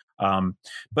that.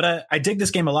 But I dig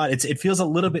this game a lot. It feels a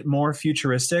little bit more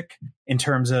futuristic in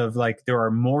terms of like there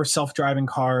are more self-driving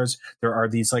cars. There are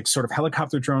these like sort of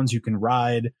helicopter drones you can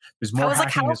ride. There's more. I was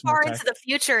like, how far into the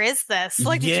future is this?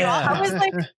 Like, I was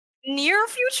like, near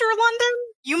future London?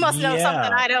 You must know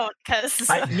something I don't, because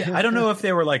I don't know if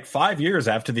they were like 5 years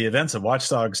after the events of Watch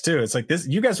Dogs 2. It's like this,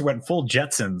 you guys went full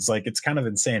Jetsons. Like it's kind of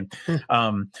insane.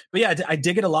 But yeah, I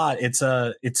dig it a lot. It's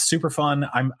super fun.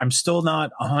 I'm still not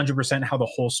 100% how the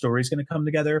whole story is going to come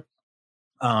together.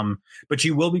 But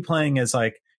you will be playing as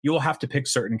like, you will have to pick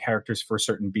certain characters for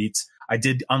certain beats. I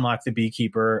did unlock the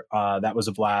Beekeeper. That was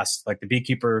a blast. Like the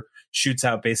Beekeeper shoots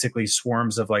out basically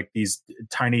swarms of like these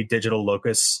tiny digital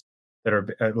locusts that are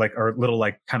are little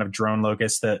like kind of drone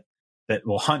locusts that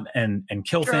will hunt and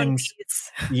kill drone things.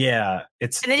 Bees. Yeah,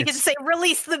 and then you get to say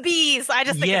release the bees. I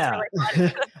just think it's really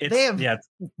fun. They have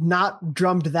not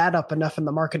drummed that up enough in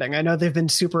the marketing. I know they've been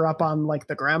super up on like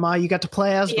the grandma you got to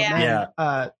play as, but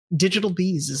man, digital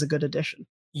bees is a good addition.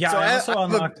 Yeah, so I also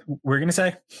unlocked. We're gonna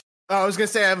say. I was going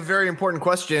to say I have a very important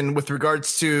question with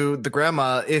regards to the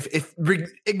grandma. If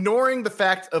ignoring the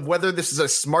fact of whether this is a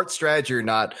smart strategy or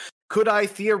not, could I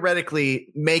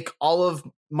theoretically make all of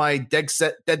my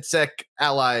DedSec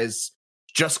allies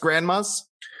just grandmas?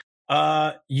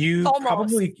 You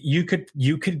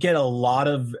could get a lot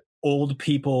of old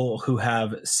people who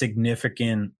have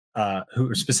significant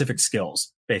who are specific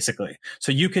skills, basically.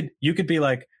 So you could be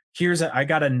like, I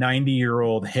got a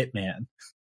 90-year-old hitman.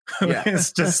 Yeah.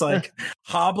 It's just like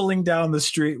hobbling down the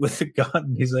street with a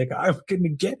gun. He's like, I'm going to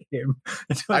get him.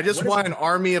 Like, I just want an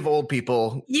army of old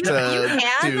people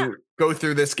to go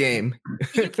through this game.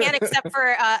 You can, except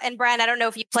for, and Brian, I don't know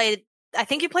if you played, I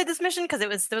think you played this mission because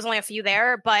there was only a few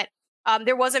there, but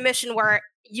there was a mission where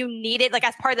you needed, like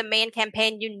as part of the main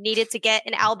campaign, you needed to get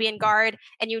an Albion guard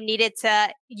and you needed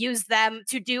to use them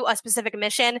to do a specific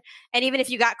mission. And even if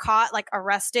you got caught, like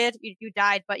arrested, you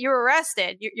died, but you're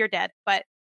arrested, you're dead, but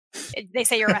they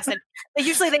say you're arrested.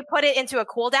 Usually they put it into a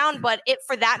cooldown, but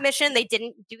for that mission, they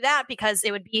didn't do that because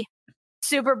it would be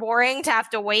super boring to have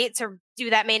to wait to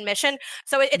do that main mission.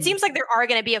 So it seems like there are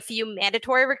going to be a few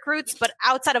mandatory recruits, but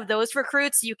outside of those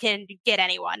recruits, you can get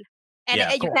anyone. And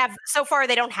you can have, so far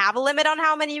they don't have a limit on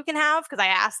how many you can have because I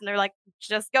asked and they're like,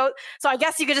 just go. So I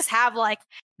guess you could just have like,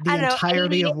 the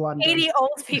entirety of London. 80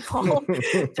 old people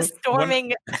just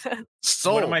storming.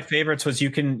 One of my favorites was you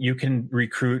can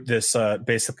recruit this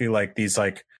basically like these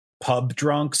like pub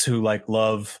drunks who like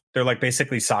they're like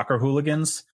basically soccer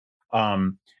hooligans.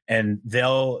 And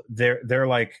they're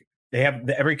like,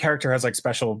 every character has like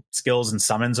special skills and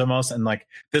summons almost. And like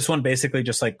this one basically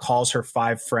just like calls her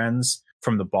 5 friends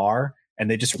from the bar and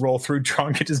they just roll through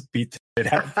drunk and just beat the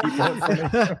shit out of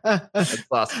people. That's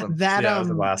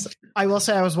awesome. I will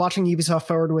say I was watching Ubisoft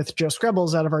Forward with Joe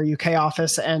Screbbles out of our UK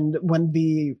office, and when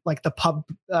the pub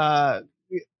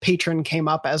patron came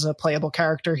up as a playable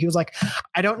character, he was like,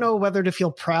 I don't know whether to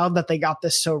feel proud that they got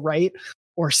this so right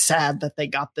or I'm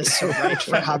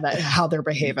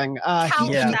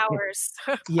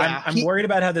worried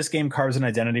about how this game carves an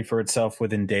identity for itself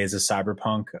within days of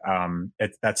Cyberpunk.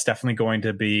 That's definitely going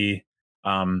to be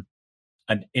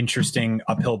an interesting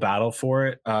uphill battle for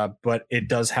it. But it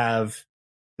does have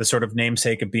the sort of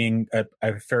namesake of being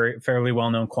a fairly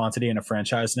well-known quantity in a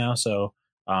franchise now. So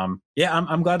I'm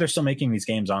glad they're still making these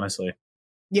games, honestly.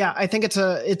 Yeah, I think it's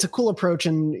a cool approach,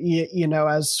 and you know,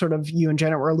 as sort of you and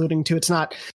Janet were alluding to, it's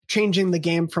not changing the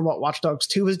game from what Watch Dogs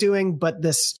 2 was doing, but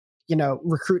this, you know,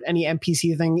 recruit any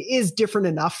NPC thing is different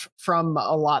enough from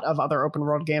a lot of other open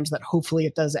world games that hopefully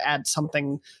it does add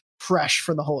something fresh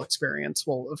for the whole experience.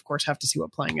 We'll of course have to see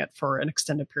what playing it for an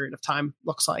extended period of time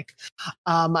looks like.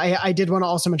 I did want to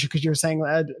also mention, because you were saying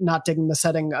not digging the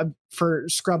setting for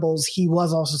Scrubbles, he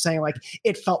was also saying like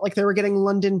it felt like they were getting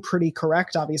London pretty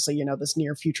correct. Obviously, you know, this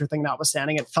near future thing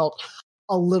notwithstanding, it felt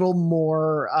a little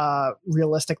more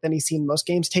realistic than he's seen most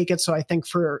games take it. So I think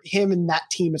for him and that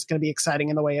team, it's going to be exciting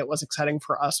in the way it was exciting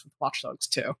for us with Watch Dogs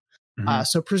 2. Mm-hmm.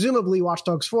 So presumably Watch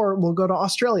Dogs 4 will go to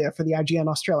Australia for the IGN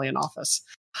Australian office.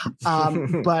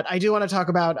 But I do want to talk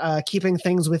about keeping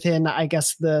things within, I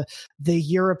guess, the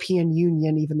European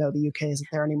Union, even though the UK isn't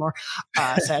there anymore.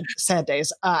 Sad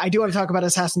days. I do want to talk about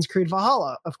Assassin's Creed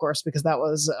Valhalla, of course, because that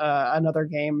was another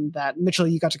game that Mitchell,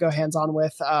 you got to go hands on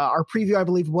with. Our preview, I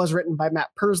believe, was written by Matt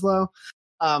Purslow.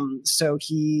 So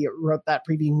he wrote that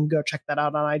preview. You can go check that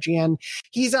out on IGN.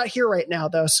 He's not here right now,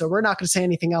 though, so we're not going to say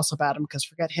anything else about him, because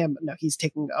forget him. No, he's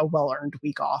taking a well-earned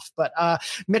week off. But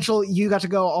Mitchell, you got to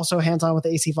go also hands-on with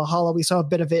AC Valhalla. We saw a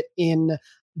bit of it in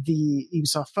the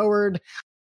Ubisoft Forward.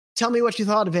 Tell me what you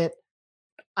thought of it.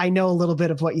 I know a little bit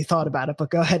of what you thought about it,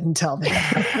 but go ahead and tell me.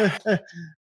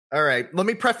 All right. Let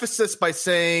me preface this by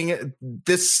saying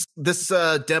this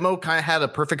demo kind of had a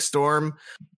perfect storm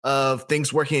of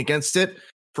things working against it.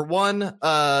 For one,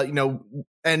 you know,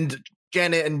 and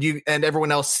Janet and you and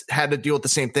everyone else had to deal with the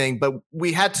same thing, but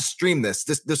we had to stream this.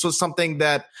 This was something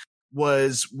that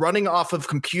was running off of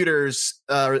computers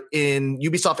in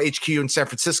Ubisoft HQ in San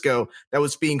Francisco that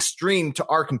was being streamed to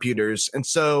our computers. And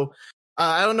so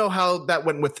I don't know how that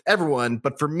went with everyone,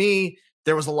 but for me,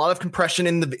 there was a lot of compression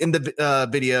in the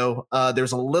video. There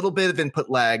was a little bit of input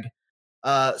lag.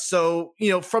 So, you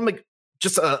know, from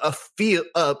just a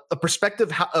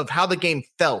perspective of how the game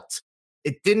felt,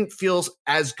 it didn't feel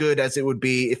as good as it would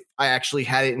be if I actually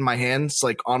had it in my hands,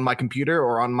 like on my computer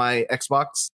or on my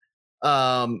Xbox.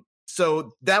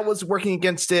 So that was working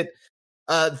against it.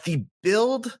 The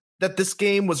build that this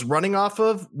game was running off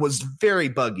of was very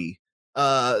buggy.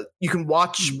 You can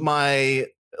watch my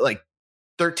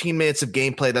 13 minutes of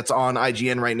gameplay that's on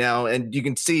IGN right now, and you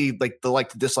can see like the like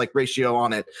to dislike ratio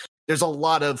on it. There's a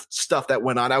lot of stuff that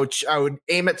went on. I would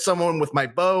aim at someone with my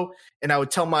bow, and I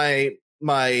would tell my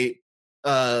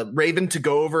Raven to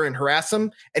go over and harass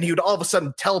him, and he would all of a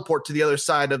sudden teleport to the other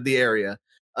side of the area.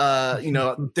 You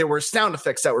know, there were sound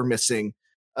effects that were missing,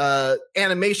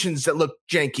 animations that looked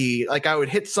janky. Like I would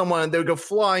hit someone, and they would go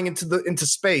flying into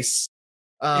space.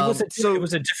 It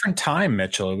was a different time,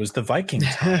 Mitchell. It was the Viking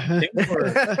time.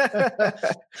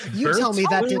 You tell me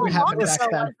that didn't happen back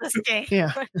then.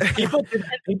 Yeah,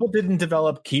 people didn't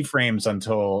develop keyframes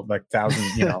until like hundreds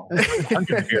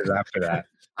of years after that.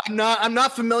 I'm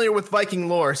not familiar with Viking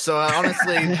lore, so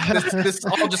honestly, this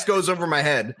all just goes over my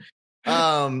head.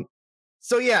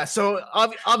 So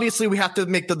obviously we have to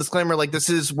make the disclaimer, like this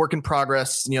is work in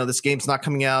progress. You know, this game's not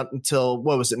coming out until,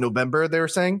 what was it, November, they were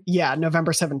saying? Yeah,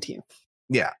 November 17th.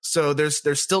 Yeah. So there's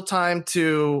still time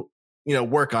to, you know,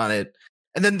 work on it.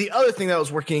 And then the other thing that was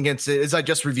working against it is I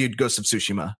just reviewed Ghost of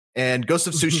Tsushima, and Ghost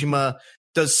of Tsushima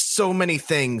does so many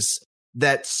things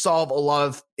that solve a lot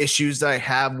of issues that I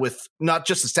have with not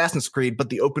just Assassin's Creed, but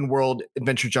the open world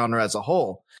adventure genre as a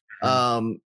whole.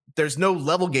 There's no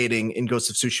level gating in Ghost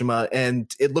of Tsushima, and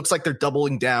it looks like they're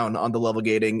doubling down on the level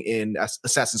gating in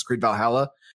Assassin's Creed Valhalla,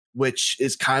 which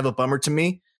is kind of a bummer to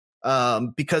me.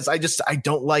 Because I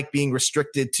don't like being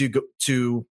restricted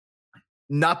to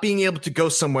not being able to go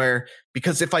somewhere,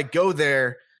 because if I go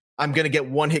there, I'm going to get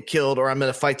one hit killed, or I'm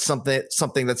going to fight something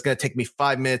that's going to take me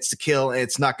 5 minutes to kill, and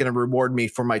it's not going to reward me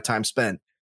for my time spent.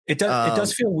 It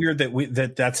does feel weird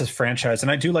that that's a franchise,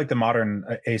 and I do like the modern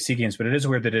AC games, but it is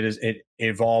weird that it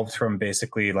evolved from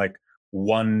basically like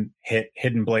one hit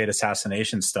hidden blade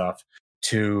assassination stuff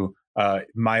to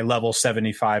my level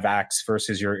 75 axe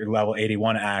versus your level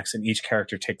 81 axe, and each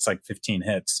character takes like 15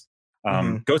 hits.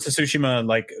 Ghost of Tsushima,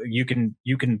 like you can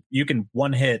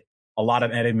one hit a lot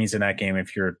of enemies in that game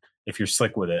if you're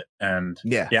slick with it. And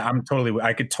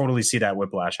I could totally see that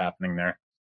whiplash happening there.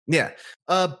 Yeah.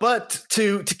 But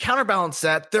to counterbalance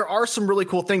that, there are some really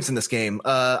cool things in this game.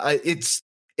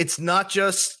 It's not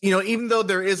just, you know, even though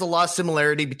there is a lot of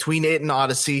similarity between it and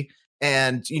Odyssey,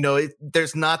 and, you know,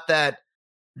 there's not that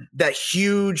that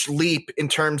huge leap in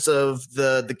terms of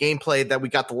the gameplay that we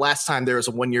got the last time there was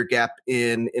a 1 year gap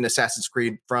in Assassin's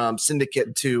Creed from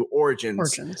Syndicate to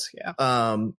Origins. Yeah.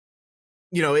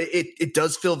 It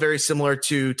does feel very similar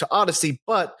to Odyssey,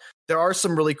 but there are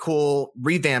some really cool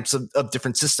revamps of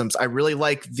different systems. I really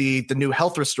like the new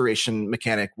health restoration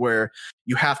mechanic where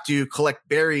you have to collect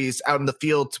berries out in the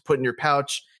field to put in your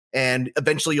pouch, and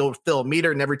eventually you'll fill a meter.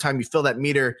 And every time you fill that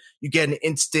meter, you get an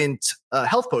instant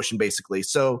health potion, basically.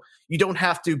 So you don't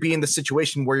have to be in the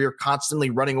situation where you're constantly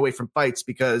running away from fights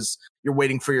because you're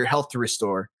waiting for your health to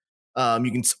restore.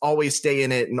 You can always stay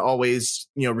in it and always,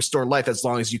 restore life as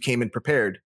long as you came in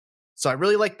prepared. So I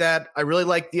really like that. I really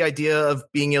like the idea of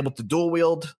being able to dual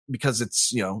wield because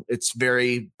it's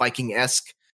very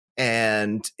Viking-esque,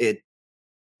 and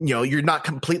you're not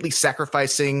completely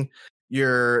sacrificing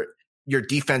your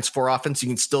defense for offense. You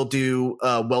can still do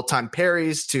well-timed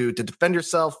parries to defend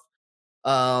yourself.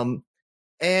 And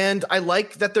I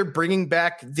like that they're bringing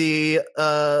back the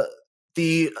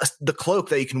cloak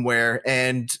that you can wear,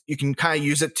 and you can kind of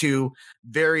use it to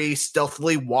very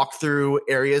stealthily walk through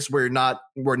areas where not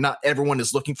everyone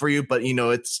is looking for you, but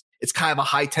it's kind of a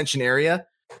high tension area.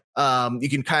 You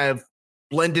can kind of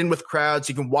blend in with crowds.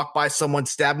 You can walk by someone,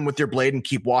 stab them with your blade, and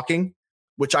keep walking,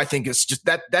 which I think is just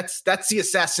that's the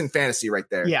assassin fantasy right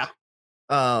there. Yeah.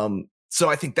 So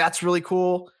I think that's really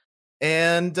cool.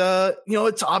 And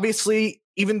it's obviously,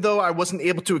 even though I wasn't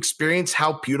able to experience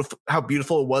how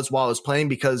beautiful it was while I was playing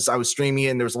because I was streaming it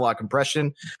and there was a lot of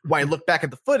compression, when I look back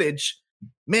at the footage,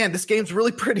 man, this game's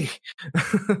really pretty.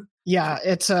 Yeah,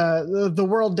 it's the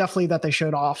world definitely that they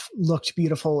showed off looked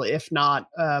beautiful, if not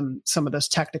some of those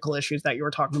technical issues that you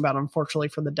were talking about, unfortunately,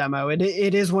 for the demo. It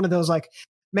is one of those, like,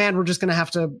 man, we're just going to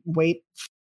have to wait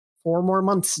 4 more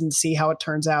months and see how it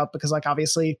turns out, because, like,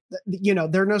 obviously,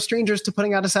 they're no strangers to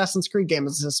putting out Assassin's Creed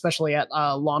games, especially at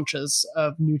launches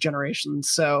of new generations.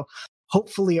 So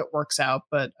hopefully it works out,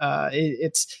 but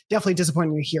it's definitely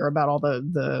disappointing to hear about all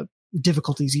the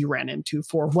difficulties you ran into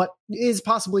for what is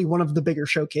possibly one of the bigger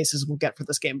showcases we'll get for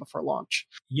this game before launch.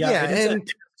 Yeah, it is a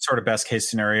sort of best case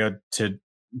scenario to,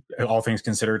 all things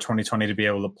considered, 2020 to be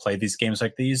able to play these games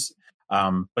like these.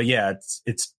 But yeah,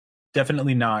 it's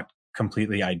definitely not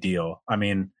completely ideal. I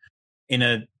mean, in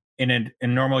a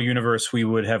normal universe, we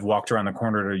would have walked around the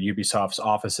corner to Ubisoft's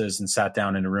offices and sat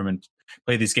down in a room and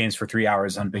played these games for 3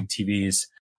 hours on big TVs.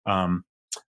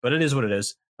 But it is what it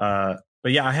is.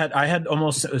 But yeah, I had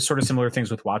almost sort of similar things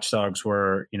with Watch Dogs,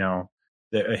 where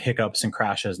the hiccups and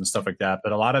crashes and stuff like that.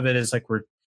 But a lot of it is like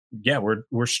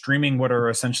we're streaming what are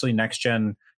essentially next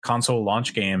gen console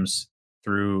launch games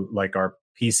through like our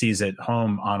PCs at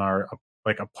home on our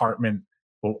like apartment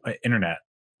internet.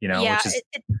 Yeah, which is,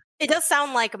 it does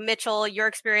sound like, Mitchell, your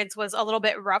experience was a little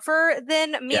bit rougher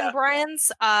than me and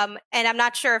Brian's. And I'm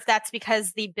not sure if that's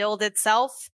because the build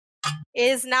itself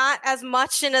is not as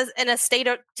much in a state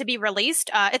to be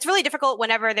released. It's really difficult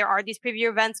whenever there are these preview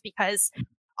events, because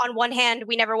on one hand,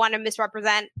 we never want to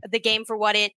misrepresent the game for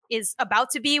what it is about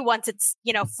to be once it's,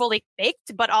 fully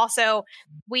baked, but also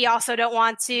we also don't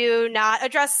want to not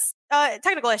address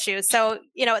technical issues. So,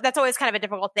 that's always kind of a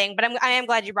difficult thing, but I am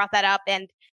glad you brought that up. And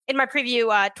in my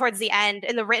preview, towards the end,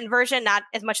 in the written version, not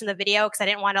as much in the video, because I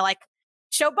didn't want to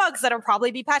show bugs that'll probably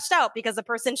be patched out, because the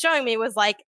person showing me was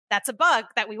like, that's a bug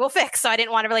that we will fix. So I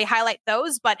didn't want to really highlight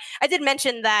those, but I did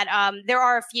mention that there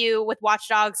are a few with Watch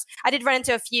Dogs. I did run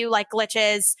into a few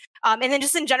glitches. And then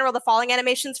just in general, the falling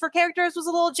animations for characters was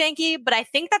a little janky, but I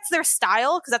think that's their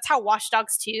style, because that's how Watch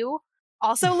Dogs 2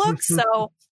 also looks.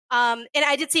 So, and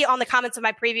I did see on the comments of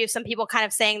my preview, some people kind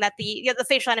of saying that the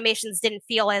facial animations didn't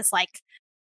feel as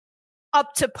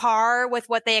up to par with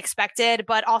what they expected,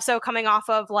 but also coming off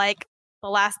of The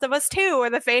Last of Us 2, where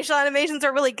the facial animations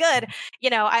are really good.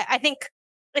 I think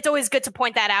it's always good to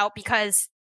point that out, because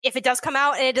if it does come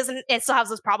out and it still has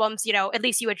those problems, at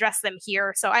least you address them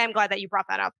here. So I am glad that you brought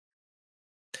that up.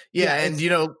 Yeah, and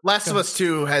Last of Us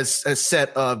 2 has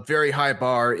set a very high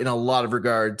bar in a lot of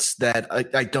regards that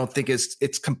I don't think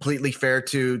it's completely fair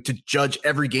to judge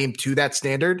every game to that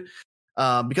standard,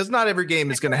 because not every game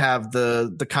is going to have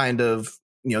the kind of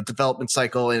development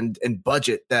cycle and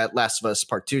budget that Last of Us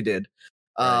Part 2 did.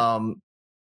 Right.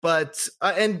 But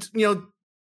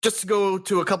just to go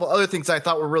to a couple other things I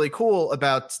thought were really cool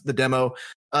about the demo,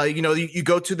 you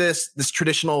go to this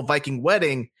traditional Viking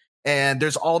wedding, and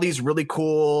there's all these really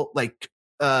cool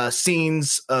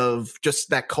scenes of just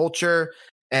that culture,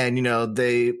 and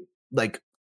they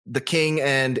the king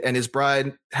and his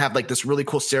bride have this really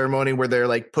cool ceremony where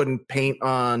they're putting paint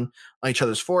on each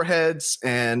other's foreheads,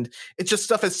 and it's just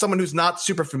stuff as someone who's not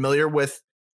super familiar with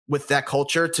that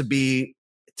culture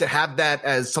to have that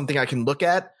as something I can look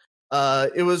at.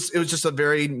 it was just a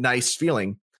very nice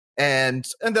feeling. And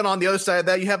then on the other side of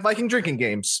that, you have Viking drinking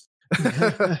games,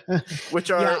 which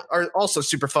are also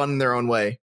super fun in their own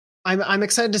way. I'm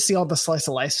excited to see all the slice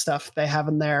of life stuff they have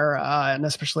in there, and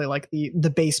especially like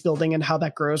the base building and how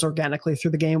that grows organically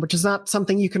through the game, which is not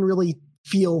something you can really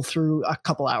feel through a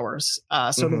couple hours.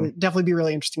 So it'll definitely be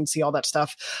really interesting to see all that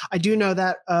stuff. I do know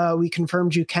that we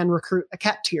confirmed you can recruit a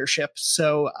cat to your ship,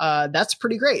 so that's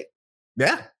pretty great.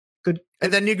 Yeah. Good.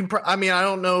 And then you can, I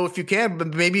don't know if you can,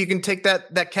 but maybe you can take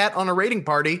that cat on a raiding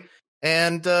party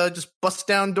and just bust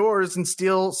down doors and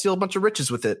steal a bunch of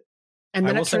riches with it. And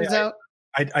then it turns out,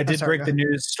 I did break the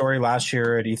news story last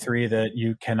year at E3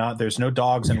 that there's no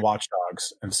dogs in Watch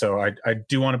Dogs. And so I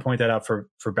do want to point that out for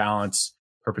balance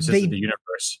purposes of the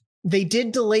universe. They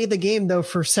did delay the game though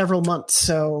for several months.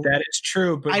 So that is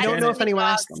true. But I don't know if anyone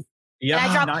asked them. Yeah,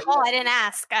 I dropped the ball. I didn't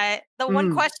ask. The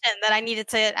one question that I needed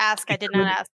to ask, I did not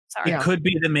ask. Sorry. It could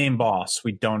be the main boss.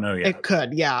 We don't know yet. It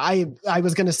could. Yeah. I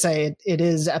was going to say it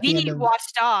is at the end of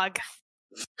Watchdog.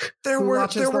 There were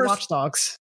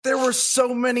Watchdogs. There were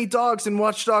so many dogs in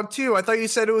Watchdog 2. I thought you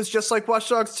said it was just like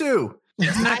Watchdogs 2.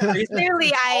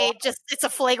 Clearly, it's a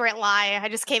flagrant lie. I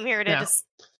just came here to just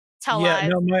tell lies.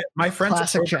 No, my friend's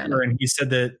a programmer, and he said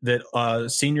that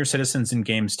senior citizens in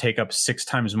games take up 6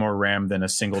 times more RAM than a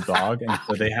single dog, and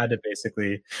so they had to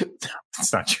basically.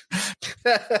 It's not true.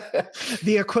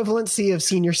 The equivalency of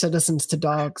senior citizens to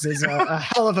dogs is a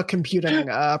hell of a computing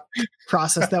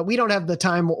process that we don't have the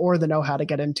time or the know-how to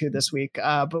get into this week.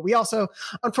 But we also,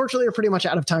 unfortunately, are pretty much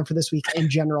out of time for this week in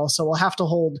general. So we'll have to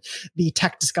hold the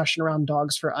tech discussion around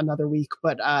dogs for another week.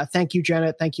 But thank you,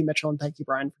 Janet. Thank you, Mitchell. And thank you,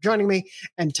 Brian, for joining me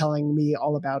and telling me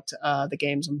all about the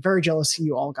games. I'm very jealous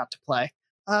you all got to play.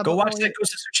 Go watch that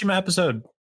Ghost of Tsushima episode.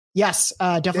 Yes,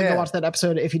 definitely go watch that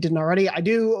episode if you didn't already. I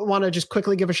do want to just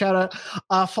quickly give a shout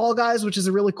out. Fall Guys, which is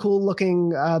a really cool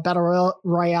looking battle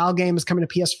royale game, is coming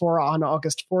to PS4 on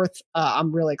August 4th.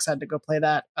 I'm really excited to go play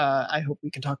that. I hope we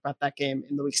can talk about that game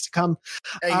in the weeks to come.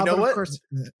 Hey, you know what?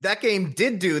 That game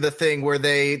did do the thing where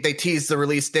they teased the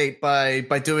release date by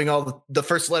doing all the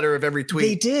first letter of every tweet.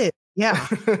 They did. Yeah.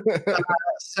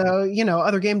 So,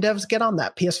 other game devs get on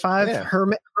that. PS5, yeah.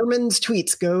 Herman's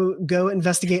tweets. Go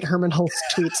investigate Herman Hulst's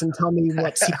tweets and tell me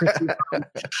what secrets you found.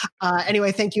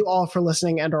 Anyway, thank you all for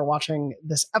listening and or watching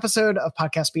this episode of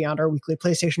Podcast Beyond, our weekly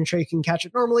PlayStation show. You can catch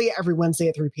it normally every Wednesday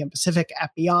at 3 p.m. Pacific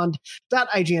at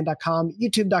beyond.ign.com,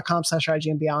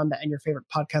 youtube.com/IGN and your favorite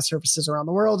podcast services around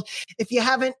the world. If you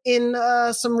haven't in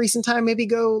some recent time, maybe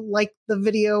go like the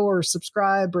video or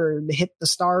subscribe or hit the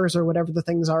stars or whatever the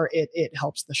things are. It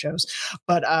helps the shows.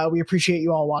 But we appreciate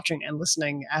you all watching and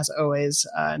listening as always.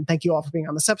 And thank you all for being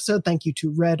on this episode. Thank you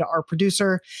to Red, our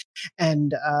producer.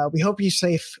 And we hope you're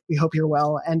safe. We hope you're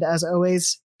well. And as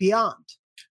always, beyond.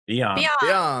 Beyond.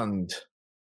 Beyond.